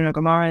with Bruno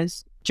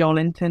Guimaraes, Joel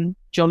Linton.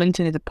 Joel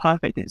Linton is a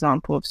perfect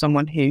example of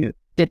someone who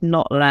did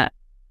not let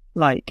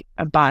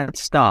a bad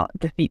start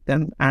defeat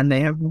them, and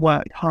they have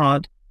worked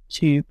hard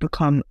to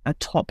become a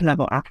top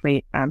level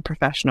athlete and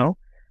professional,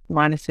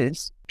 minus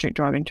his drink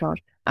driving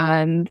charge.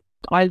 And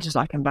I just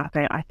like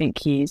Mbappe. I think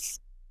he's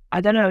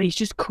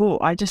just cool.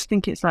 I just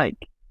think it's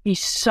he's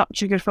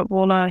such a good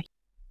footballer.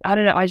 I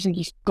don't know, I just think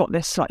he's got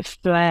this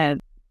flair.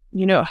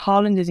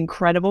 Haaland is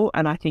incredible,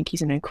 and I think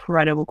he's an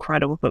incredible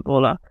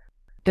footballer.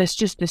 There's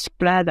just this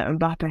flair that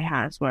Mbappe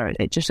has where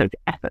it just looks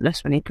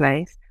effortless when he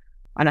plays.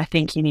 And I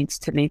think he needs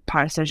to leave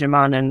Paris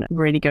Saint-Germain and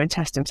really go and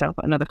test himself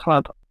at another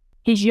club.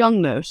 He's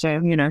young though,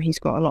 so, he's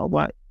got a lot of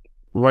work.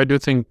 Why do you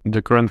think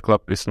the current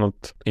club is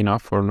not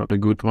enough or not a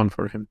good one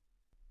for him?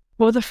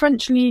 Well, the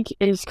French league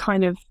is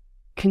kind of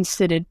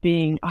considered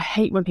being, I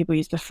hate when people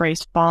use the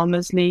phrase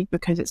farmers league,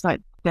 because it's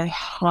they're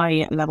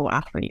high level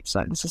athletes.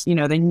 This is,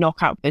 they knock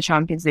out the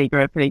Champions League,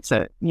 Europa League.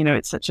 So,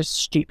 it's such a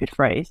stupid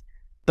phrase.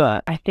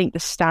 But I think the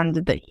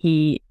standard that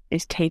he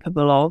is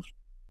capable of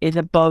is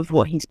above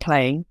what he's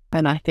playing.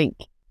 And I think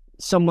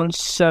someone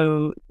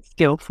so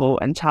skillful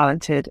and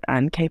talented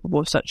and capable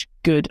of such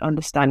good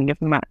understanding of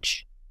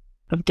match,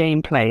 of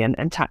gameplay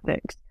and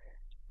tactics,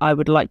 I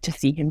would like to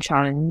see him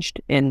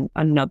challenged in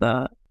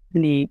another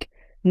league.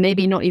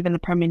 Maybe not even the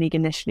Premier League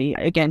initially.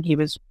 Again, he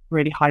was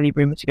really highly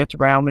rumoured to go to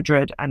Real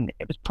Madrid, and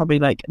it was probably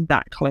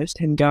that close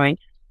to him going.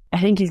 I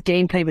think his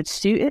gameplay would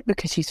suit it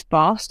because he's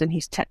fast and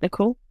he's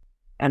technical,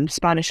 and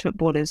Spanish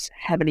football is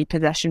heavily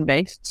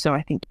possession-based, so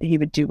I think he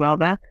would do well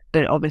there.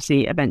 But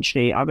obviously,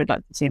 eventually, I would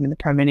like to see him in the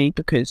Premier League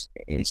because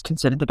it's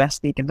considered the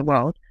best league in the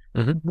world.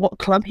 Mm-hmm. What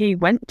club he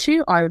went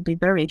to, I would be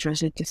very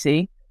interested to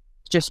see,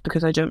 just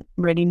because I don't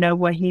really know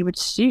where he would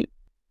suit.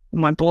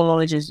 My ball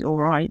knowledge is all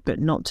right, but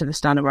not to the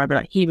standard where I'd be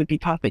he would be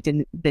perfect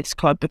in this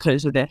club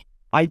because of this.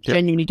 I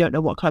genuinely don't know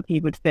what club he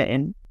would fit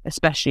in,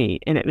 especially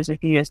if it was a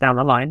few years down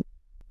the line.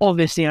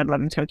 Obviously, I'd love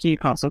him to go to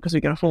Newcastle because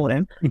we can afford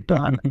him.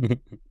 But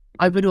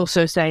I would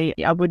also say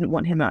I wouldn't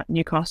want him at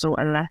Newcastle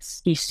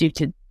unless he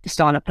suited the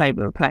style of play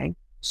we were playing.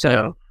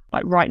 So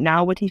Like right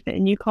now, would he fit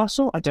in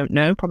Newcastle? I don't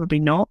know. Probably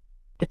not.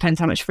 Depends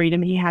how much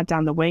freedom he had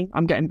down the wing.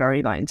 I'm getting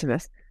very light into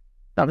this.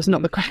 That was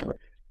not the question.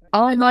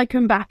 I like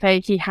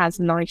Mbappe. He has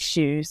nice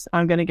shoes.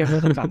 I'm going to go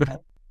with Mbappe.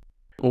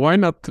 Why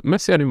not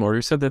Messi anymore?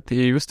 You said that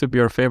he used to be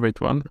your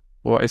favorite one.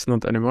 Why is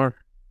not anymore?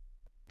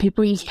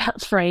 People use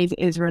that phrase,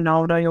 is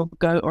Ronaldo your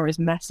GOAT or is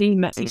Messi?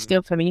 Messi's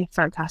still, for me, a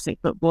fantastic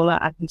footballer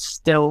and he's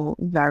still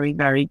very,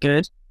 very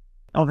good.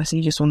 Obviously,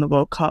 he just won the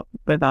World Cup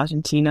with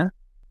Argentina.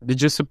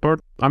 Did you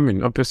support, I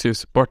mean, obviously you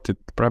supported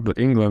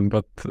probably England,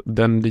 but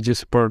then did you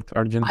support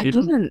Argentina? I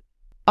didn't.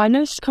 I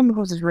know this come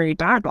across as really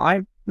bad,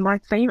 but my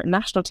favourite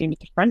national team is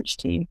the French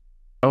team.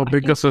 Oh,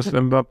 because of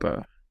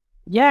Mbappe.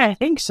 Yeah, I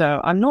think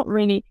so. I'm not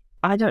really,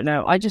 I don't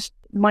know.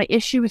 My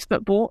issue with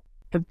football,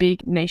 the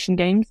big nation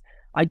games,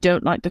 I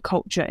don't like the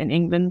culture in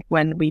England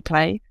when we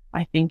play.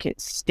 I think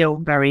it's still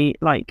very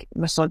like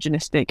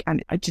misogynistic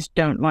and I just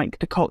don't like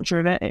the culture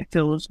of it. It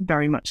feels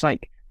very much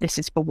like this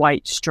is for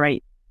white,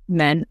 straight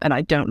men and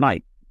I don't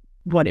like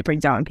what it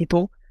brings out in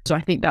people. So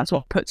I think that's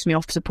what puts me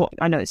off support.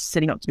 I know it's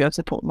silly not to be able to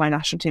support my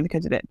national team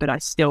because of it, but I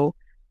still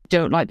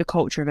don't like the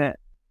culture of it.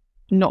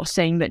 Not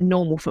saying that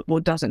normal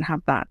football doesn't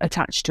have that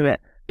attached to it,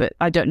 but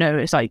I don't know.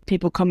 It's like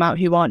people come out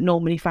who aren't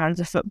normally fans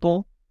of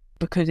football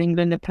because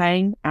England are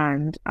playing,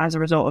 and as a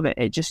result of it,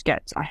 it just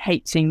gets. I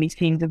hate seeing these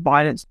scenes of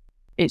violence.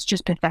 It's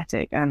just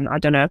pathetic, and I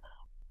don't know.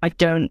 I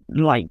don't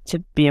like to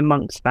be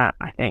amongst that.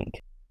 I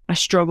think I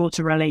struggle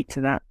to relate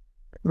to that.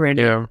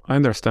 Really. Yeah, I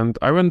understand.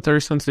 I went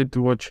recently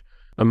to watch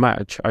a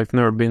match. I've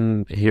never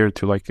been here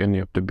to like any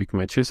of the big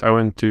matches. I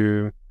went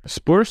to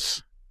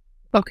Spurs.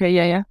 Okay.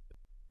 Yeah.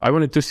 I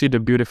wanted to see the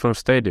beautiful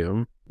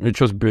stadium,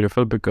 which was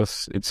beautiful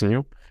because it's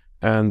new,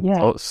 and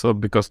also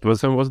because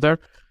Wilson was there.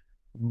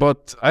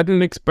 But I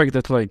didn't expect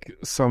that like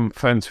some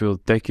fans will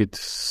take it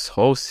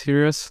so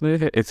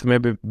seriously. It's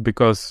maybe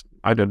because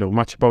I don't know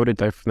much about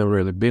it. I've never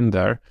really been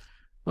there.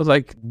 But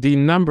like the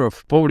number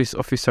of police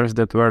officers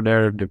that were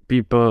there, the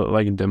people,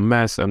 like the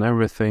mess and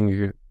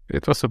everything,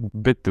 it was a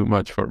bit too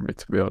much for me,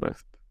 to be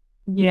honest.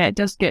 Yeah, it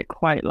does get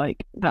quite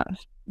like that.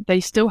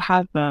 They still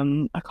have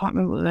I can't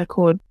remember what they're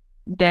called.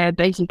 They're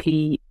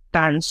basically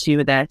fans who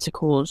are there to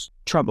cause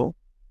trouble,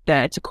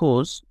 there to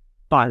cause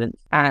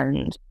violence,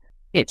 and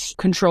it's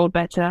controlled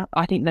better.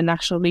 I think the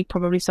National League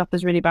probably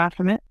suffers really bad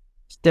from it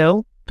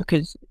still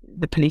because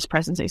the police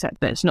presence, except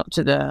that it's not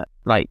to the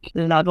like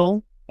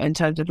level in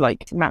terms of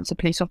like amounts of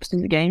police officers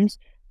in the games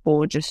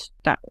or just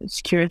that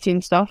security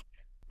and stuff.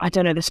 I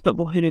don't know, this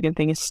football hooligan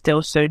thing is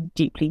still so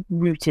deeply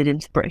rooted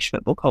into British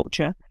football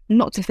culture.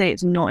 Not to say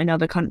it's not in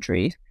other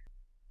countries.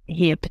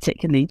 Here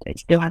particularly, it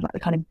still has like the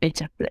kind of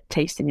bitter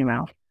taste in your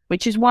mouth,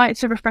 which is why it's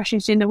so refreshing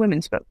seeing the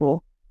women's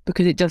football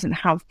because it doesn't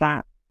have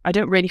that. I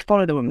don't really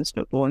follow the women's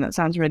football and that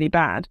sounds really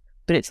bad,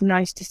 but it's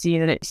nice to see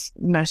that it's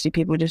mostly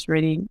people just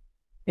really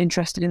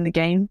interested in the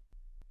game.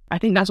 I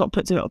think that's what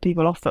puts a lot of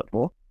people off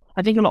football.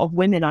 I think a lot of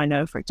women I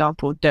know, for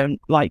example, don't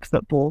like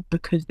football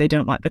because they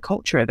don't like the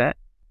culture of it.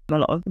 A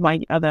lot of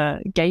my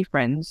other gay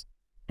friends,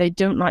 they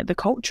don't like the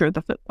culture of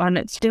the football and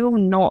it's still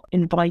not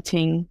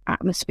inviting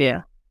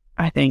atmosphere.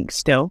 I think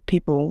still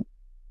people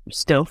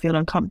still feel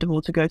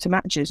uncomfortable to go to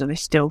matches or they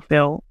still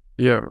feel...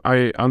 Yeah,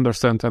 I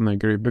understand and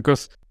agree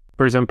because,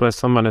 for example, as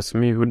someone as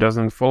me who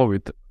doesn't follow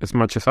it as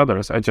much as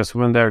others, I just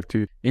went there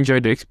to enjoy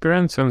the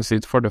experience and see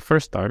it for the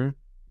first time.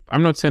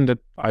 I'm not saying that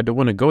I don't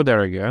want to go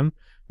there again,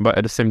 but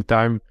at the same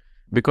time,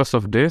 because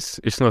of this,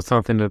 it's not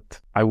something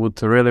that I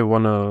would really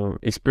want to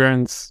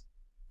experience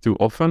too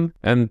often.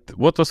 And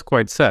what was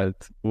quite sad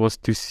was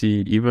to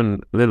see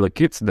even little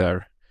kids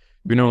there.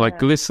 You know,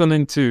 like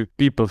listening to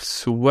people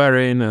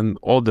swearing and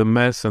all the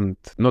mess and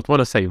not want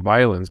to say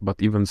violence,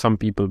 but even some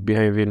people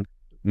behaving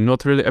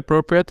not really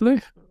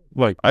appropriately.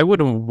 Like, I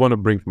wouldn't want to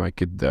bring my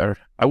kid there.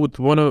 I would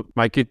want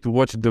my kid to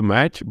watch the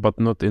match, but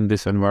not in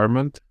this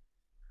environment.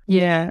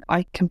 Yeah,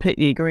 I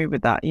completely agree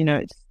with that. You know,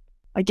 it's,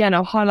 again,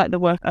 I'll highlight the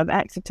work of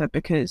Exeter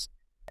because,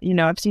 you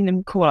know, I've seen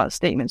them call out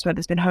statements where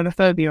there's been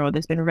homophobia or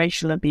there's been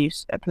racial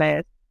abuse at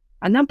players.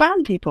 And they'll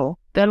ban people.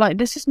 They're like,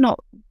 this is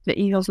not the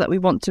ethos that we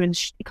want to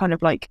kind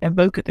of like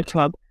evoke at the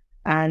club.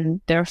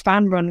 And they're a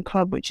fan-run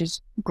club, which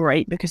is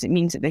great because it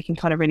means that they can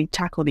kind of really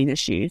tackle these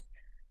issues.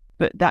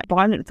 But that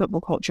violent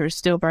football culture is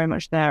still very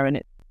much there.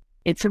 And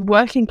it's a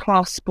working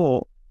class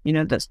sport. You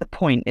know, that's the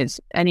point. It's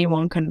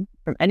anyone can,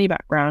 from any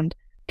background,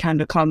 can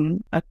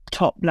become a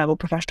top level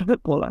professional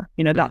footballer.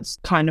 You know, that's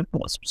kind of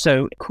what's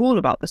so cool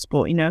about the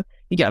sport. You know,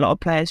 you get a lot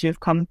of players who have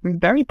come from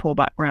very poor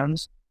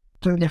backgrounds,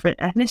 from different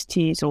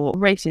ethnicities or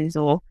races,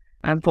 or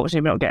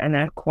unfortunately we're not getting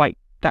there quite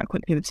that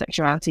quickly with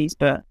sexualities,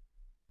 but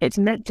it's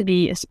meant to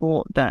be a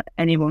sport that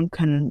anyone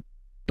can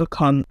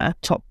become a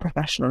top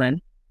professional in,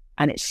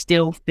 and it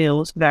still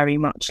feels very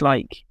much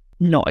like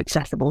not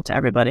accessible to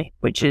everybody,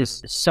 which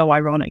is so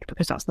ironic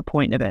because that's the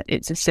point of it.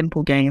 It's a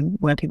simple game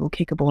where people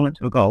kick a ball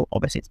into a goal.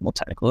 Obviously it's more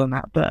technical than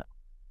that, but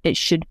it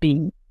should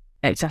be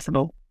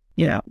accessible.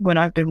 You know, when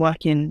I've been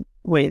working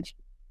with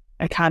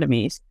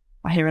academies,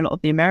 I hear a lot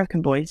of the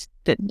American boys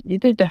that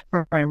they're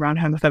throwing around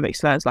homophobic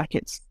slurs like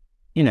it's,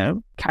 you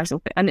know,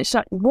 casual. And it's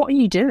like, what are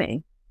you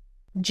doing?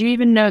 Do you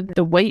even know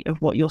the weight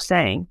of what you're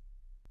saying?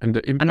 And the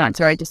impact And that's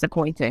very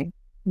disappointing.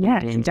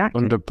 Yeah,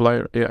 exactly. on the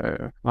player.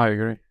 Yeah, I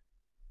agree.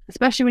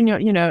 Especially when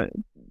you're,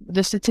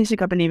 the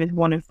statistic I believe is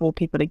 1 in 4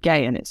 people are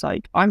gay, and it's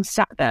like I'm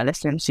sat there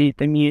listening to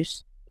them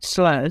use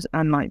slurs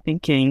and like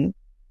thinking,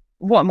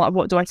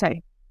 what do I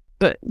say?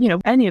 But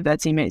any of their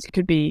teammates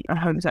could be a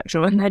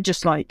homosexual, and they're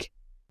just like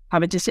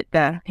having to sit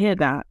there, hear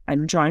that,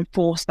 and try and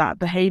force that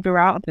behavior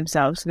out of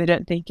themselves, so they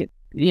don't think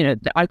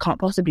that I can't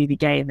possibly be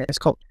gay in this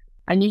culture.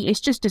 And it's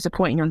just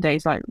disappointing on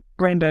days like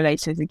Rainbow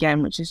Laces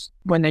again, which is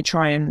when they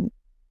try and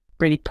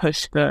really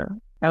push for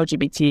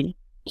LGBTQ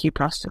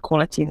plus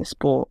equality in the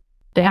sport.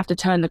 They have to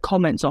turn the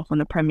comments off on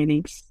the Premier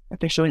League's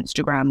official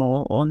Instagram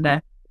or on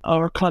their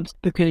or clubs,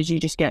 because you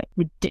just get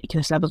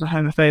ridiculous levels of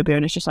homophobia,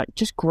 and it's just like,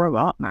 just grow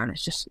up, man.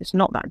 It's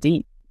not that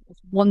deep. It's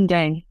one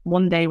day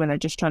when they're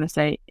just trying to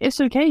say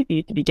it's okay for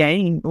you to be gay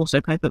and also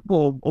play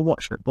football or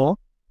watch football,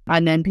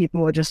 and then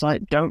people are just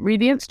like, don't read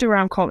the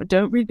Instagram comment,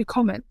 don't read the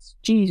comments.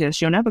 Jesus,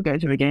 you'll never go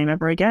to a game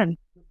ever again.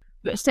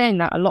 But saying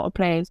that, a lot of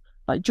players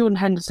like Jordan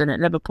Henderson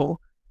at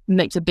Liverpool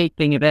makes a big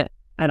thing of it,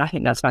 and I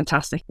think that's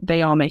fantastic.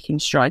 They are making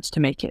strides to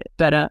make it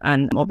better,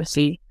 and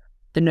obviously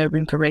the No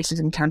Room for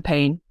Racism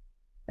campaign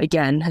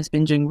again has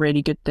been doing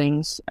really good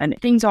things, and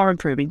things are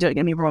improving. Don't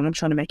get me wrong, I'm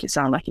trying to make it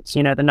sound like it's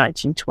the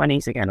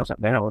 1920s again or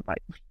something, or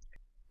like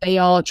they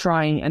are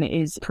trying and it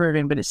is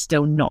improving, but it's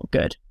still not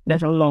good.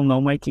 There's a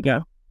long way to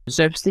go.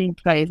 So seeing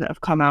players that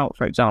have come out,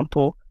 for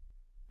example,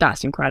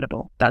 that's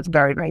incredible. That's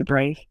very, very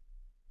brave.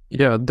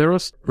 Yeah, there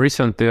was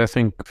recently, I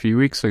think a few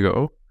weeks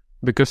ago,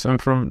 because I'm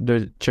from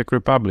the Czech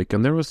Republic,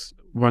 and there was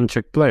one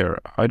Czech player.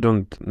 I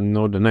don't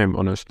know the name,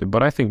 honestly,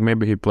 but I think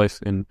maybe he plays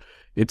in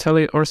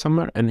Italy or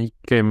somewhere, and he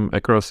came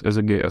across as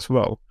a gay as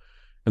well.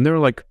 And there were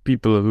like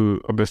people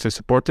who obviously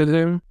supported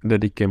him,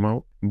 that he came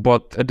out.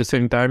 But at the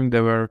same time,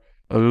 there were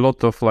a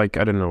lot of like,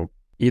 I don't know,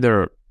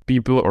 either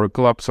people or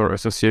clubs or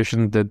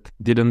associations that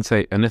didn't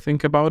say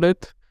anything about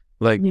it.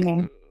 Like,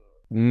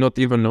 not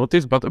even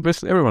notice, but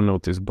obviously everyone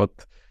noticed.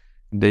 But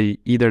they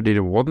either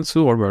didn't want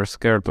to or were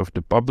scared of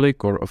the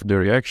public or of the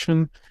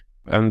reaction.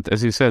 And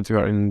as you said, we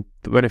are in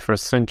 21st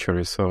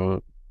century,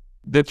 so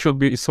that should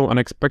be so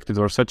unexpected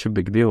or such a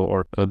big deal,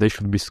 or they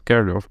should be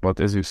scared of.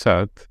 But as you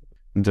said,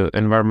 the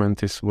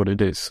environment is what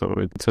it is, so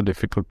it's a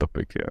difficult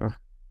topic, yeah.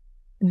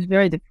 It's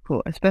very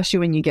difficult, especially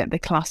when you get the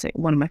classic,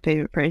 one of my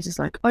favourite phrases,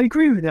 like, I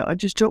agree with it, I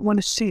just don't want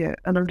to see it.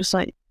 And I'm just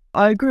like,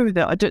 I agree with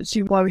it, I don't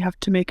see why we have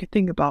to make a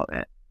thing about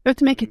it. We have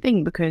to make a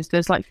thing because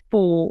there's like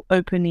 4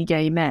 openly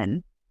gay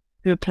men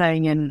who are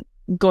playing in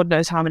God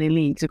knows how many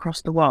leagues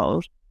across the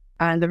world.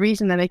 And the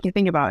reason they're making a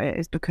thing about it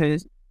is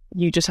because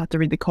you just have to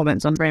read the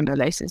comments on Rainbow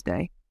Laces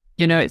Day.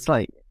 It's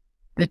like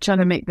they're trying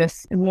to make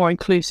this more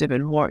inclusive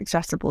and more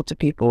accessible to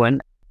people,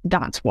 and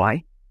that's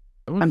why.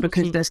 And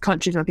because there's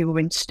countries where people are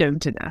being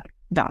stoned to death,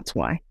 that's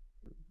why.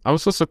 I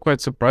was also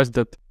quite surprised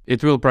that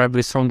it will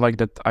probably sound like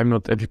that I'm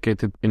not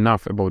educated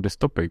enough about this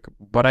topic,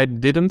 but I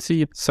didn't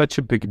see it such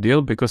a big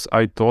deal because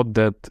I thought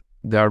that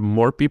there are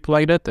more people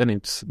like that and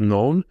it's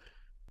known.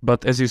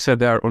 But as you said,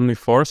 there are only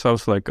 4, so I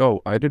was like,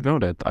 oh, I didn't know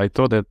that. I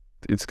thought that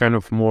it's kind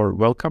of more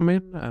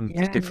welcoming and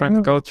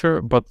different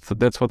culture, but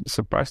that's what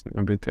surprised me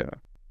a bit, yeah.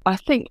 I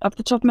think off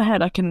the top of my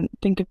head, I can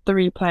think of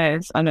 3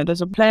 players. I know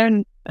there's a player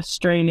in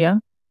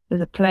Australia,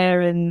 there's a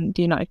player in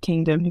the United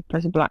Kingdom who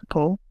plays in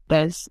Blackpool,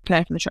 there's a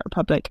player from the Czech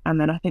Republic,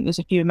 and then I think there's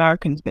a few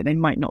Americans, but they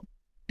might not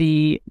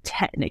be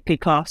technically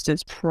classed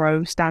as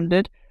pro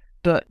standard.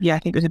 But yeah, I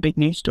think it was a big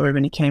news story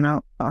when he came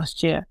out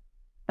last year.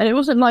 And it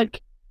wasn't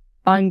like,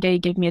 I'm gay,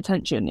 give me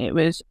attention. It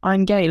was,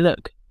 I'm gay,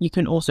 look, you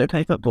can also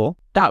play football.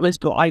 That was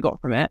what I got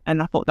from it,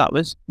 and I thought that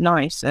was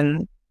nice,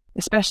 and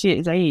especially at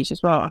his age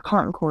as well. I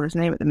can't recall his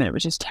name at the minute,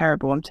 which is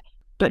terrible.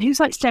 But he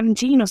was like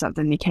 17 or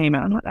something when he came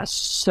out. I'm like, that's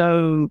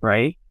so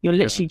brave. You're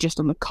literally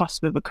just on the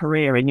cusp of a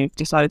career and you've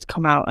decided to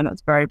come out, and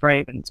that's very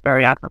brave and it's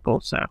very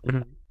admirable. So,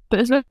 But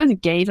there's loads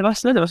of gays of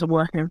us, loads of us are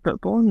working in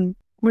football, and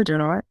we're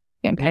doing all right,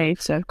 getting paid,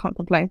 so can't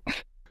complain.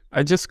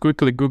 I just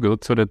quickly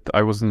Googled so that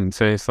I wasn't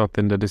saying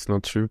something that is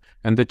not true.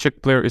 And the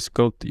Czech player is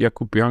called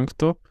Jakub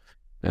Jankto,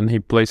 and he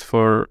plays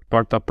for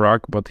Sparta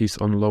Prague, but he's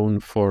on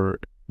loan for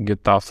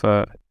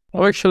Getafe.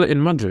 Oh, actually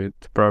in Madrid,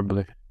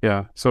 probably.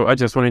 Yeah, so I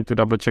just wanted to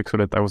double check so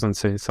that I wasn't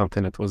saying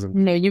something that wasn't.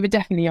 No, you were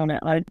definitely on it.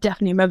 I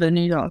definitely remember the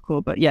news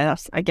article, but yeah,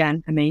 that's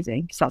again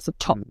amazing. So that's a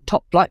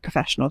top flight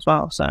professional as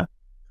well. So.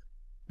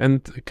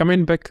 And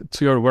coming back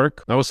to your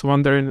work, I was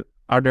wondering,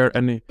 are there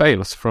any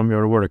fails from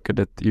your work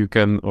that you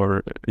can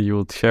or you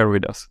will share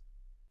with us?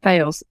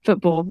 Fails,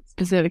 football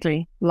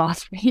specifically.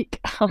 Last week,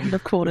 I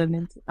recorded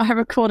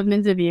an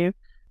interview.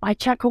 I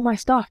check all my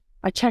stuff.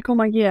 I check all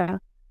my gear.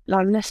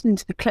 I'm listening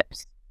to the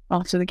clips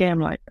after the game,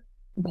 like,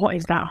 what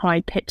is that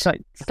high pitch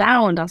like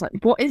sound? I was like,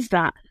 what is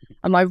that?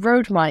 And my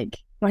road mic,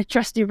 my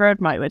trusty road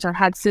mic, which I've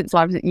had since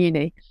I was at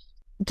uni,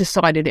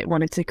 decided it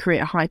wanted to create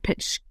a high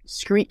pitched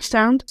screech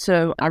sound.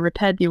 So I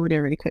repaired the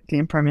audio really quickly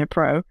in Premiere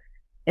Pro.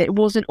 It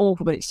wasn't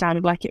awful, but it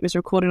sounded like it was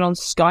recorded on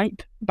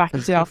Skype back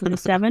in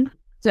 2007.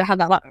 So it had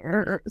that like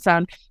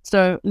sound.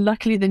 So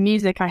luckily the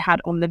music I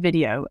had on the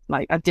video,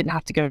 like I didn't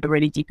have to go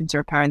really deep into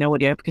repairing the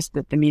audio because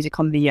the music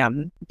on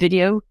the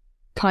video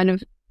kind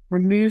of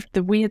removed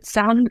the weird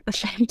sound at the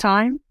same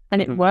time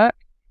and it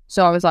worked.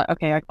 So I was like,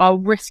 okay, I'll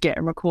risk it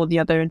and record the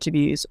other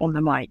interviews on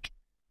the mic.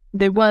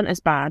 They weren't as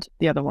bad,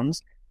 the other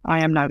ones.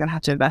 I am now going to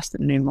have to invest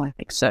in a new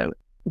mic. So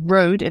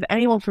Rode, if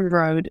anyone from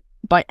Rode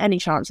by any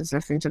chance is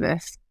listening to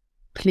this,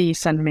 please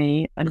send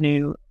me a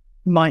new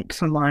mic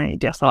for my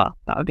DSLR.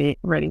 That would be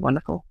really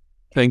wonderful.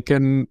 And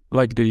can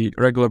like the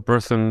regular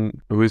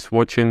person who is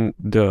watching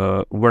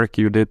the work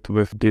you did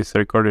with this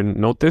recording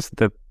notice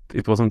that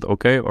it wasn't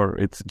okay, or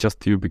it's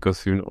just you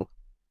because you know?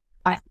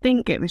 I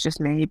think it was just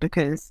me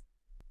because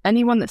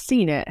anyone that's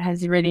seen it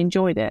has really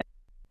enjoyed it.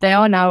 They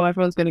are now,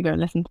 everyone's going to go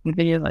and listen to the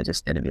videos I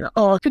just did and be like,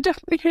 oh, I could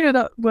definitely hear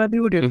that where the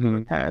audio is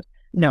prepared.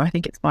 No, I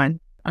think it's fine.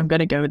 I'm going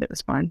to go with it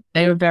was fine.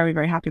 They were very,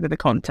 very happy with the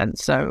content,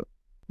 so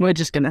we're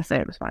just going to say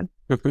it was fine.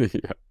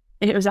 Yeah.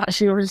 It was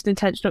actually all just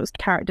intentional. It was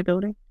character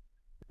building.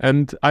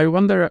 And I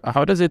wonder,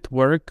 how does it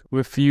work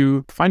with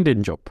you finding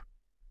a job?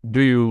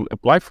 Do you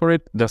apply for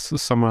it?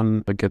 Does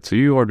someone get to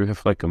you, or do you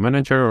have like a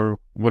manager, or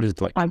what is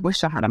it like? I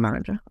wish I had a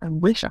manager. I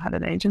wish I had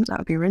an agent. That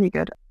would be really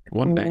good.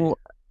 One day.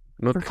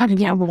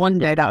 One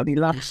day that would be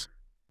lush.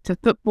 To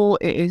football,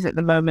 it is at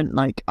the moment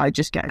like I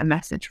just get a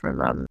message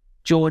from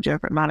George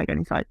over at Malaga,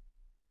 and he's like,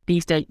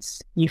 these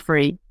dates, you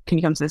free? Can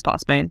you come to this part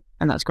of Spain?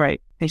 And that's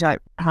great. He's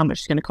like, how much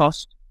is it going to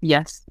cost?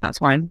 Yes, that's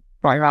fine.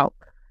 Right out.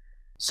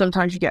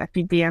 Sometimes you get a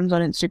few DMs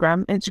on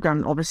Instagram.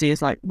 Instagram obviously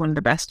is like one of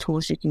the best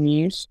tools you can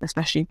use,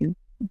 especially if you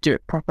do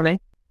it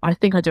properly. I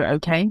think I do it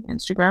okay,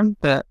 Instagram,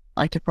 but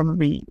I could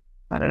probably,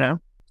 I don't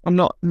know. I'm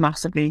not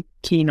massively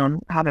keen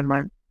on having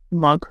my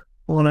mug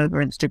all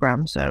over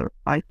Instagram, so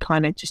I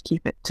kind of just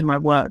keep it to my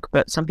work.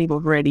 But some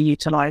people really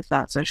utilize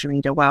that social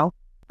media well.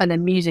 And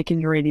then music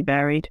is really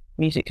varied.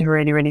 Music is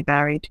really, really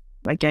varied.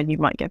 Again, you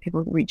might get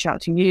people reach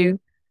out to you.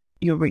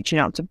 You're reaching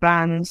out to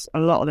bands. A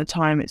lot of the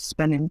time it's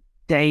spending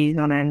days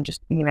on end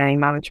just emailing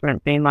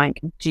management being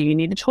like, do you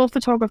need a tour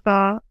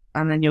photographer?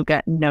 And then you'll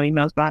get no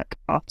emails back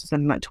after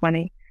sending like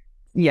 20.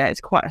 Yeah,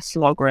 it's quite a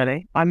slog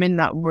really. I'm in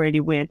that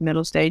really weird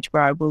middle stage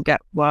where I will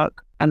get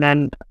work and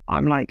then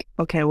I'm like,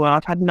 okay, well,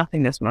 I've had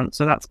nothing this month,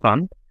 so that's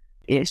fun.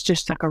 It's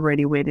just like a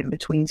really weird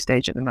in-between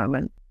stage at the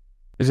moment.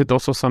 Is it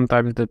also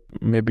sometimes that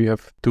maybe you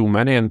have too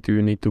many and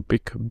you need to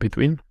pick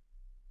between?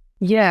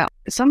 Yeah,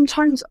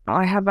 sometimes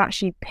I have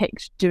actually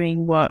picked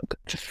doing work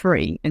for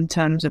free in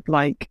terms of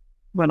like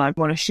when I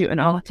want to shoot an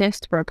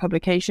artist for a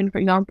publication, for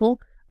example,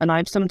 and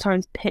I've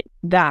sometimes picked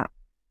that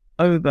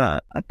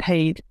over a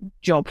paid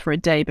job for a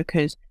day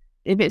because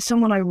if it's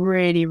someone I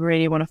really,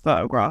 really want to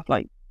photograph,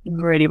 like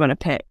really want to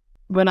pick,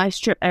 when I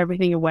strip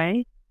everything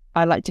away,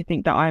 I like to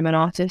think that I'm an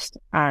artist,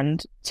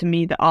 and to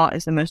me, the art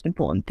is the most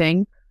important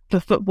thing. For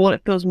football,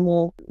 it feels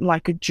more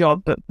like a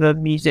job, but for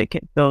music,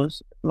 it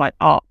feels like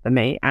art for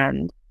me,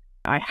 and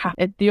I have,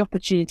 if the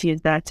opportunity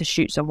is there to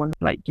shoot someone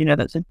like, you know,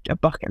 that's a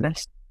bucket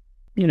list,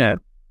 you know,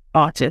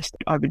 artist,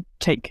 I would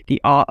take the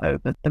art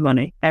over the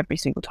money every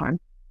single time.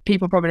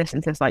 People probably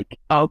listen to this like,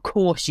 oh, of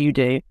course you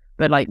do.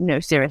 But like, no,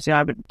 seriously,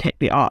 I would pick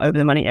the art over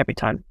the money every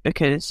time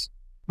because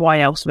why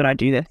else would I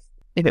do this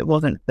if it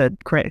wasn't for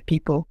creative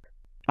people?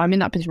 I'm in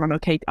that position where I'm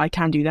okay, I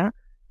can do that.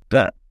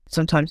 But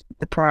sometimes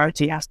the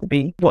priority has to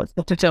be, what's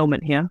the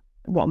fulfillment here?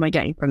 What am I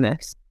getting from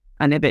this?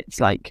 And if it's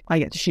like, I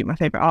get to shoot my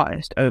favorite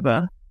artist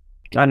over,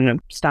 I don't know,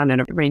 stand in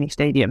a rainy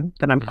stadium,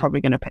 then I'm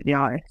probably going to pick the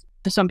artist.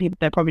 For some people,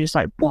 they're probably just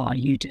like, what are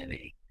you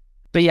doing?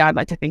 But yeah, I'd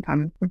like to think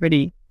I'm a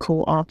really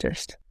cool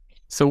artist.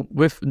 So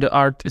with the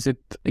art, is it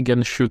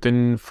again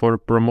shooting for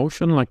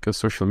promotion, like a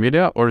social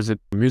media, or is it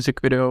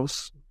music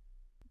videos?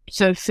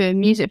 So for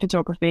music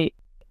photography,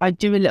 I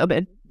do a little bit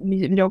of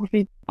music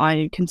videography.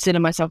 I consider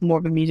myself more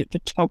of a music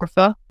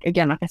photographer.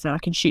 Again, like I said, I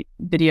can shoot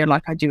video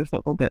like I do with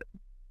football, but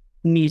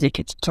music,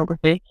 it's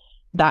photography.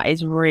 That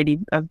is really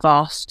a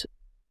vast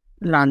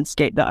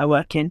landscape that I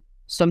work in.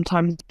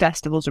 Sometimes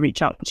festivals will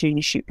reach out to you and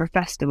you shoot for a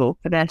festival,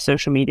 for their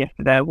social media,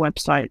 for their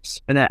websites,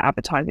 for their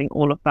advertising,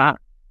 all of that.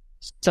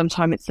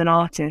 Sometimes it's an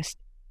artist.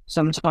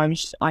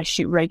 Sometimes I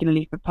shoot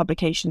regularly for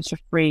publications for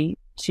free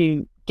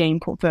to gain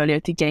portfolio,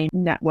 to gain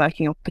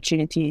networking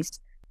opportunities.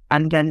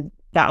 And then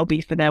that'll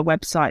be for their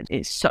website.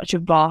 It's such a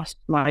vast,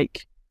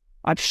 like,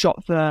 I've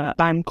shot for a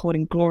band called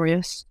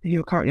Inglorious,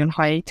 who are currently on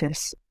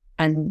hiatus.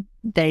 And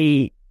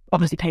they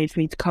obviously paid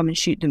for me to come and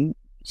shoot them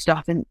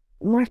stuff. And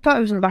my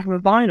photos on the back of a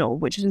vinyl,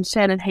 which is on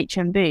sale in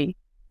HMV.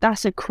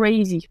 That's a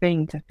crazy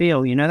thing to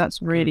feel, you know,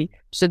 that's really,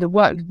 so the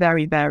work's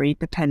very varied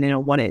depending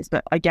on what it is.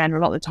 But again, a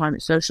lot of the time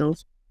it's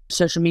socials.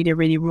 Social media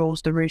really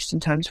rules the roost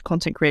in terms of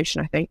content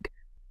creation, I think.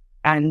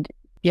 And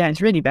yeah, it's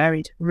really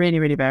varied, really,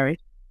 really varied.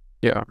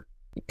 Yeah.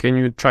 Can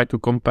you try to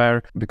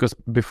compare, because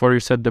before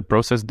you said the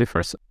process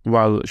differs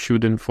while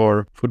shooting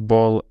for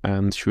football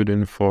and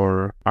shooting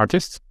for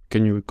artists.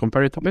 Can you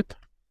compare it a bit?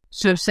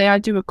 So say I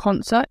do a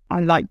concert, I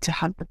like to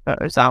have the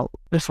photos out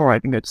before I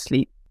even go to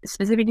sleep.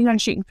 Specifically, I'm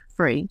shooting for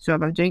free. So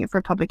if I'm doing it for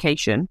a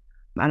publication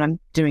and I'm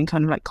doing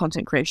kind of like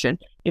content creation,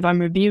 if I'm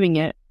reviewing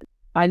it,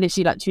 I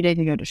literally like 2 days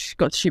ago just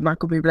got to shoot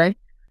Michael Bublé.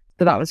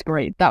 So that was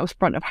great. That was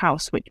front of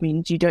house, which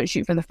means you don't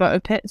shoot from the photo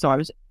pit. So I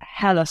was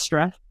hella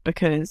stressed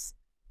because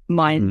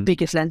my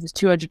biggest lens is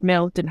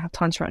 200mm, didn't have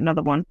time to write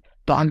another one,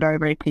 but I'm very,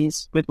 very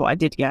pleased with what I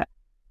did get.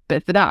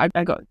 But for that,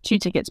 I got 2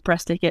 tickets,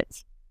 press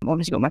tickets,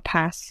 obviously got my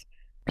pass.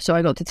 So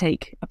I got to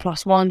take a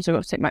 +1, so I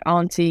got to take my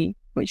auntie,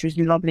 which was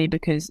lovely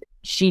because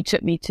she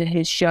took me to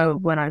his show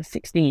when I was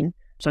 16.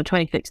 So I'm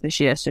 26 this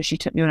year, so she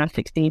took me when I was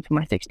 16 for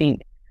my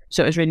 16th.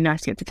 So it was really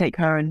nice to get to take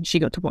her, and she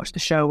got to watch the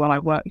show while I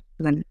worked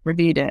and then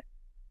reviewed it.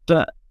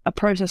 But a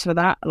process for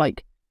that,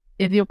 like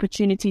if the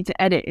opportunity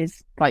to edit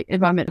is like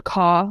if I'm in a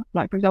car,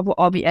 like for example,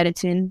 I'll be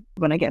editing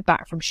when I get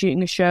back from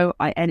shooting a show,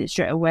 I edit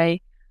straight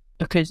away,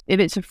 because if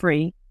it's a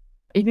free,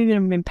 if you've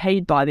even been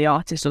paid by the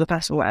artist or the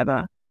festival or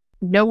whatever,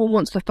 no one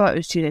wants the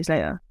photos 2 days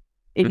later.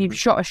 If you've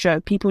shot a show,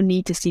 people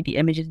need to see the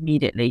images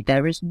immediately.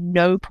 There is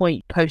no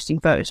point posting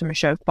photos from a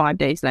show 5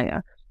 days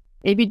later.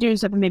 If you're doing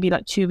something maybe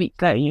like 2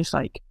 weeks later, you're just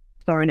like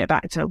throwing it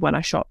back to when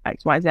I shot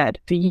XYZ.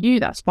 For you,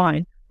 that's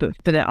fine. But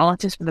for the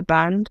artist, for the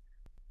band,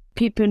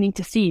 people need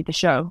to see the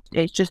show.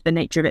 It's just the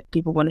nature of it.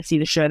 People want to see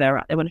the show they're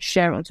at. They want to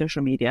share it on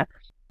social media.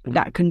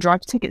 That can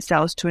drive ticket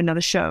sales to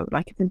another show.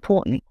 Like, it's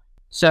important.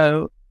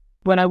 So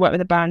when I work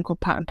with a band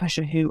called Pat and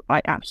Pusher, who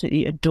I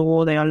absolutely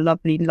adore, they are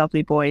lovely,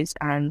 lovely boys,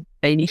 and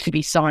they need to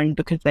be signed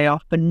because they are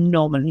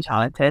phenomenally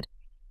talented.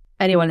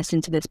 Anyone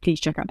listening to this, please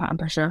check out Pat and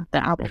Pusher.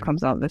 Their album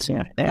comes out this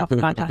year. They are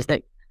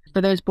fantastic.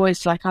 For those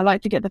boys, like, I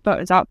like to get the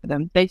photos out for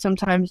them. They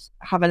sometimes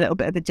have a little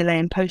bit of a delay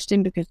in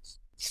posting because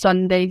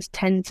Sundays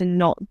tend to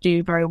not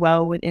do very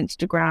well with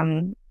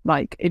Instagram.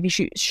 Like, if you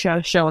shoot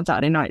a show on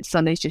Saturday night,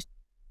 Sundays just,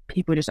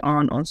 people just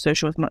aren't on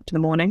social as much in the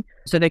morning.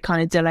 So they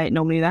kind of delay it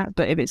normally that.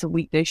 But if it's a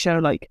weekday show,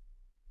 like,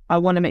 I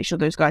want to make sure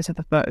those guys have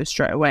the photos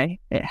straight away.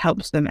 It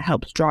helps them. It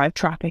helps drive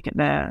traffic at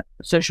their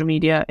social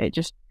media. It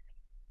just,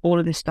 all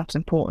of this stuff's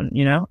important,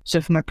 you know?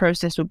 So for my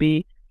process will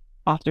be,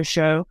 after a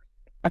show,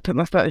 I put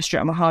my photos straight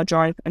on my hard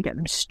drive and get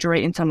them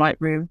straight into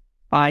Lightroom.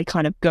 I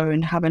kind of go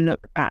and have a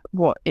look at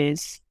what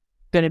is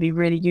going to be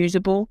really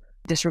usable,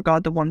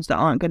 disregard the ones that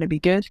aren't going to be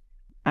good.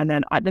 And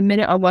then at the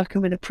minute, I'm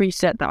working with a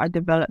preset that I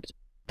developed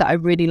that I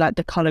really like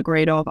the color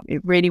grade of.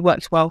 It really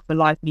works well for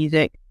live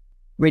music,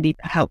 really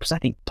helps, I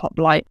think, pop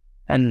light.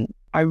 And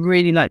I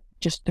really like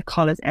just the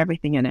colors,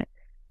 everything in it.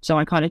 So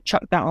I kind of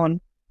chuck that on.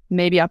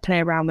 Maybe I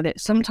play around with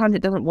it. Sometimes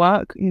it doesn't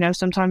work. You know,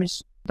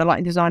 sometimes the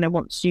lighting designer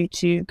wants you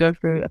to go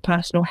through a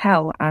personal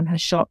hell and has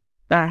shot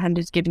and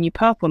has given you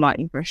purple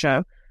lighting for a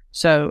show.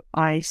 So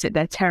I sit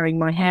there tearing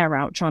my hair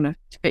out trying to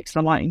fix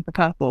the lighting for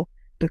purple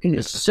because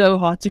it's so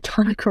hard to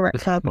kind of correct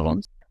purple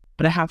on.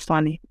 But I have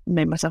finally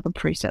made myself a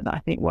preset that I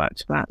think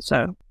works for that.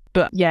 So,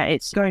 but yeah,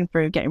 it's going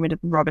through, getting rid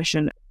of the rubbish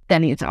and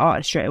sending it to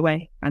artists straight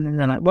away. And then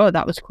they're like, whoa,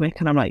 that was quick.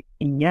 And I'm like,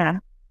 yeah.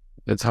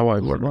 That's how I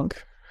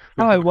work.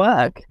 How I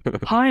work.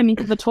 Hire me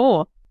for the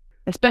tour.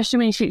 Especially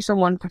when you shoot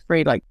someone for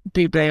free, like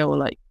Bublé or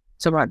like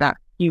something like that.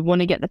 You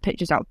want to get the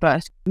pictures out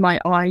first. My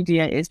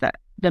idea is that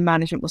the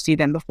management will see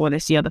them before they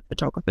see other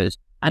photographers.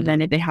 And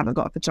then if they haven't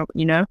got a photographer,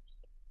 you know,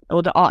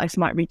 or the artist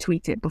might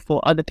retweet it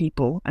before other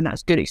people. And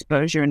that's good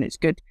exposure and it's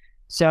good.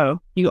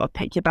 So you got to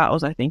pick your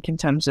battles, I think, in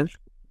terms of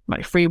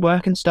like free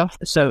work and stuff.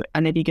 So,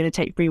 and if you're going to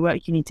take free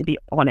work, you need to be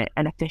on it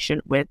and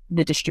efficient with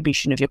the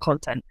distribution of your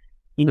content.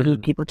 You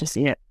need people to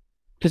see it,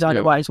 because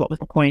otherwise, what was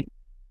the point?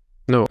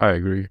 No, I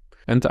agree.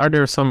 And are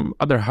there some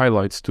other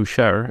highlights to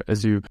share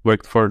as you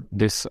worked for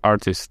this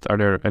artist? Are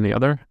there any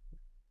other?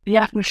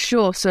 Yeah, for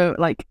sure. So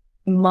like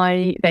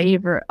my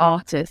favorite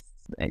artist,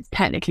 it's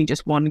technically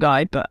just one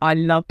guy, but I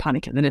love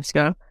Panic at the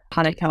Disco.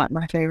 Panic are like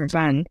my favorite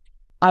band.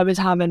 I was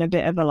having a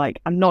bit of a like,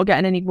 I'm not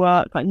getting any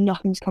work, like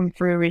nothing's come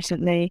through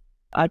recently.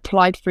 I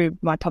applied through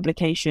my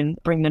publication,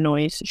 Bring the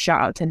Noise.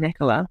 Shout out to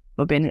Nicola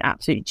for being an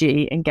absolute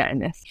G and getting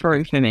this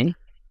through for me.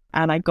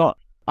 And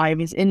I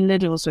was in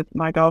Lidl's with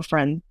my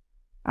girlfriend.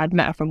 I'd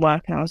met her from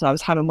work and I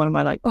was having one of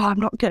my like, oh, I'm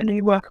not getting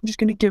any work. I'm just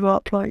going to give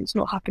up. Like, it's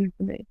not happening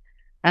for me.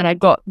 And I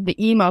got the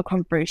email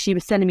come through. She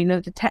was sending me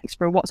loads of texts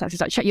for a WhatsApp. She's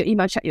like, check your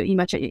email, check your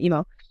email, check your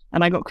email.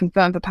 And I got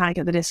confirmed for Panic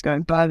at the Disco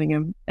in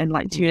Birmingham. And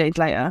like 2 days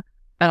later,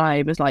 and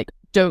I was like,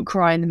 don't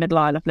cry in the middle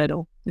aisle of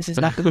Lidl. This is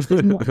nothing.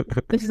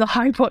 This is a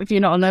high point if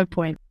you're not a low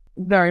point.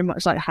 Very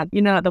much like had,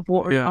 you know, like the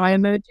water eye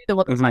emoji, the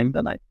one that's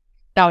like,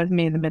 that was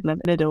me in the middle of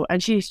Lidl.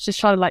 And she's just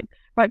trying to like,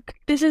 right,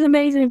 this is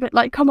amazing, but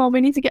like, come on, we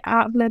need to get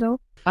out of Lidl.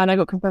 And I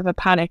got confirmed for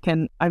Panic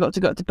and I got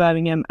to go to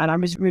Birmingham and I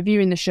was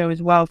reviewing the show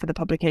as well for the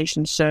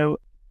publication. So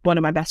one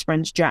of my best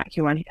friends, Jack,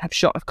 who I have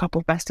shot a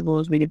couple of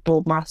festivals, we did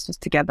Bald Masters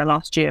together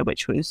last year,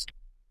 which was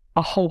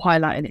a whole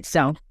highlight in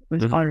itself.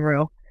 It was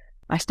unreal.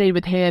 I stayed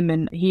with him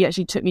and he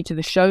actually took me to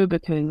the show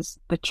because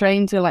the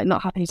trains are like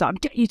not happening. He's like, I'm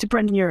getting you to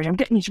Brendan Urie. I'm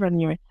getting you to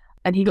Brendan Urie.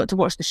 And he got to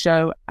watch the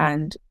show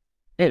and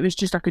it was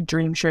just like a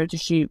dream show to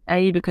shoot.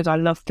 Because I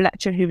love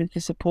Fletcher, who was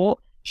the support.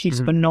 She's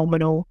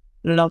phenomenal.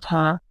 Love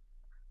her.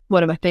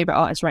 One of my favourite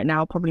artists right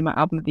now, probably my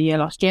album of the year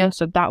last year.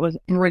 So that was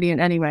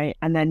brilliant anyway.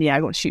 And then, I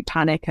got to shoot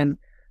Panic. And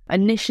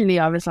initially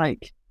I was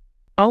like,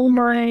 oh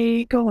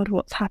my God,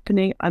 what's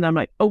happening? And I'm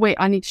like, oh wait,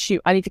 I need to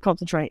shoot. I need to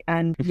concentrate.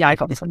 And yeah, I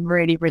got some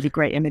really, really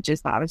great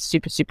images that I was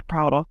super, super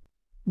proud of.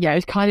 Yeah, it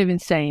was kind of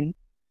insane.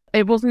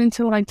 It wasn't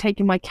until I'd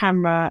taken my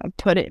camera and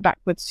put it back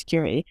with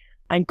security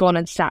and gone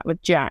and sat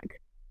with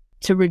Jack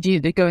to review,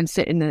 to go and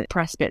sit in the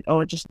press bit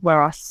or just where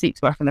our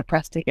seats were from the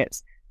press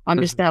tickets. I'm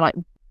just there like,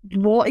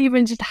 what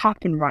even just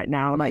happened right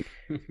now? Like,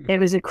 it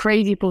was a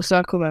crazy full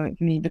circle moment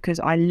for me because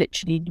I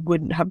literally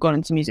wouldn't have gone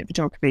into music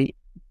photography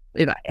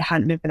if it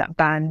hadn't been for that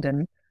band.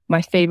 And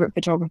my favorite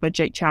photographer,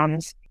 Jake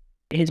Chams,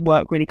 his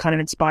work really kind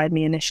of inspired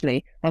me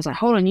initially. I was like,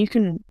 hold on, you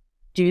can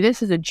do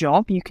this as a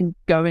job. You can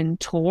go and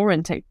tour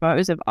and take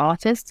photos of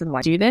artists and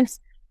like do this.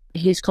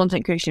 His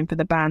content creation for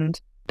the band,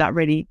 that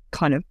really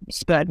kind of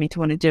spurred me to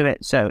want to do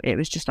it. So it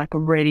was just like a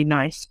really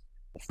nice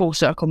full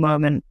circle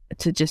moment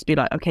to just be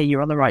like, okay,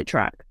 you're on the right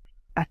track.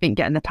 I think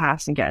getting the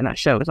pass and getting that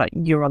show was like,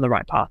 you're on the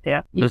right path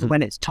here. Even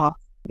when it's tough,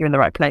 you're in the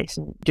right place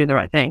and doing the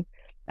right thing.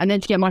 And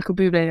then to get Michael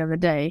Bublé the other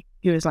day,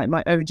 who was like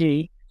my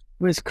OG,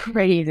 was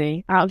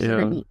crazy.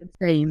 Absolutely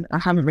insane. I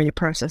haven't really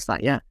processed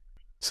that yet.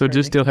 So do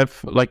you still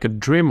have like a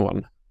dream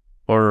one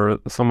or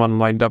someone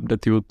lined up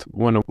that you would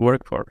want to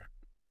work for?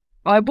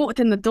 I walked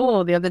in the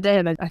door the other day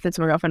and I said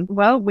to my girlfriend,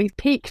 well, we've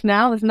peaked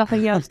now. There's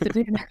nothing else to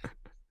do.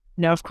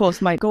 No, of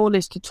course, my goal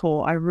is to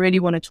tour. I really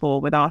want to tour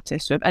with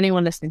artists. So if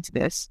anyone listening to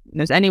this,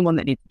 there's anyone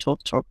that needs a tour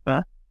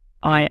photographer,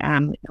 I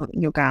am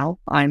your gal.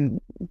 I'm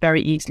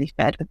very easily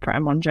fed with Pret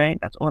a Manger.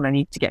 That's all I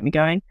need to get me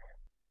going.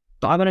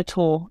 But I want to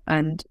tour.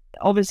 And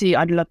obviously,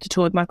 I'd love to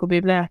tour with Michael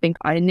Bublé. I think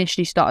I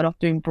initially started off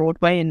doing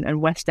Broadway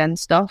and West End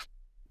stuff.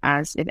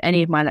 As if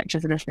any of my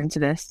lecturers are listening to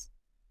this,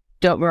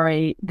 don't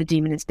worry, the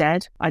demon is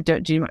dead. I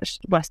don't do much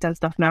West End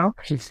stuff now,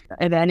 if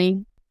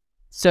any.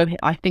 So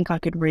I think I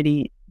could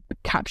really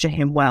capture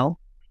him well.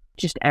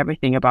 Just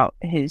everything about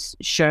his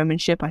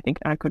showmanship, I think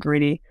I could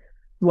really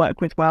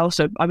work with well.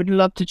 So I would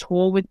love to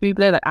tour with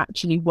Bublé, like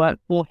actually work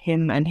for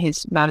him and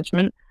his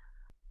management.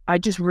 I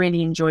just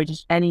really enjoy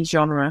just any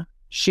genre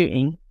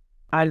shooting.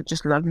 I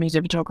just love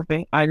music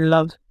photography. I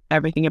love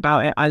everything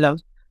about it. I love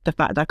the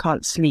fact that I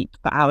can't sleep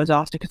for hours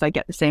after because I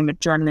get the same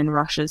adrenaline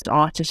rush as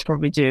artists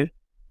probably do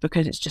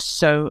because it's just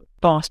so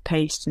fast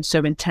paced and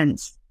so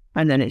intense,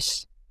 and then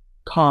it's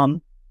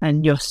calm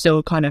and you're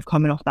still kind of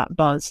coming off that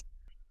buzz.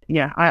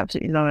 Yeah, I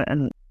absolutely love it,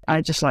 and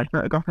I just like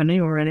photographing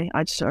new already.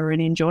 I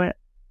really enjoy it.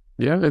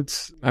 Yeah,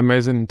 it's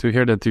amazing to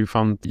hear that you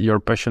found your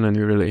passion and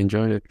you really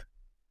enjoyed it.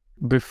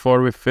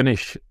 Before we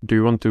finish, do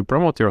you want to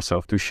promote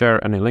yourself, to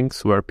share any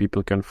links where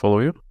people can follow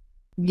you?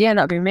 Yeah,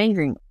 that'd be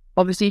amazing.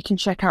 Obviously, you can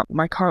check out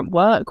my current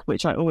work,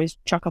 which I always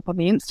chuck up on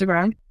the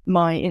Instagram.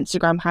 My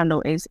Instagram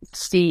handle is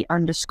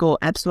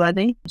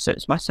C_Ebsworthy. So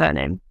it's my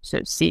surname. So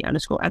it's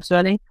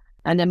C_Ebsworthy.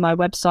 And then my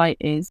website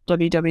is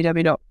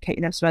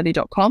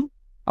www.caitlynebsworthy.com.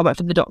 I went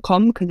for the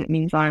 .com because it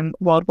means I'm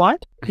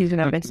worldwide, using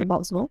that best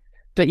possible.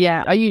 But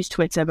yeah, I use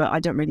Twitter, but I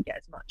don't really get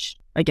as much,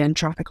 again,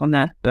 traffic on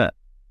there, but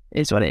it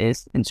is what it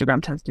is.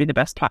 Instagram tends to be the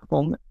best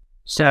platform.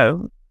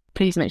 So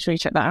please make sure you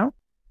check that out.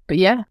 But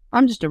yeah,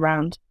 I'm just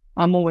around.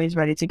 I'm always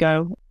ready to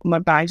go. My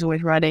bag's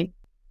always ready.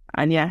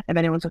 And yeah, if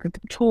anyone's looking for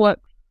tour work,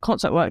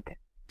 concert work,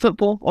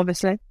 football,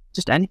 obviously,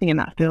 just anything in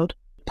that field,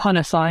 pun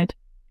aside.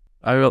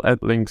 I will add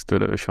links to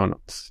the show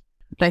notes.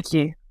 Thank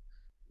you.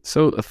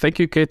 So thank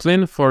you,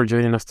 Caitlyn, for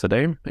joining us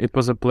today. It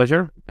was a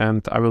pleasure,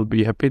 and I will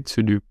be happy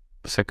to do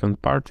the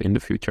second part in the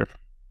future.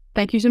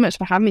 Thank you so much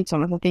for having me,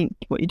 Thomas. I think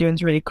what you're doing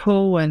is really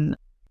cool, and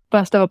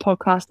first ever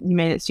podcast, you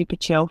made it super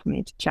chill for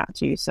me to chat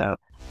to you. So,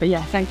 but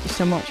yeah, thank you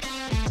so much.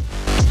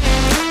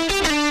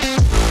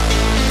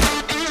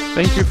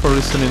 Thank you for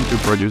listening to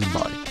Produced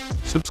By.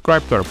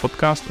 Subscribe to our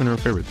podcast on your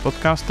favorite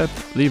podcast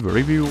app, leave a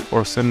review,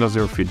 or send us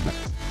your feedback.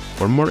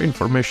 For more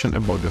information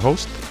about the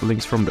host,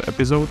 links from the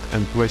episode,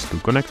 and ways to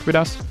connect with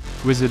us,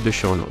 visit the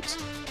show notes.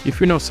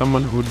 If you know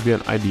someone who would be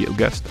an ideal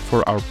guest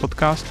for our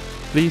podcast,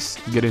 please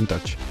get in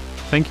touch.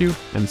 Thank you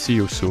and see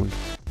you soon.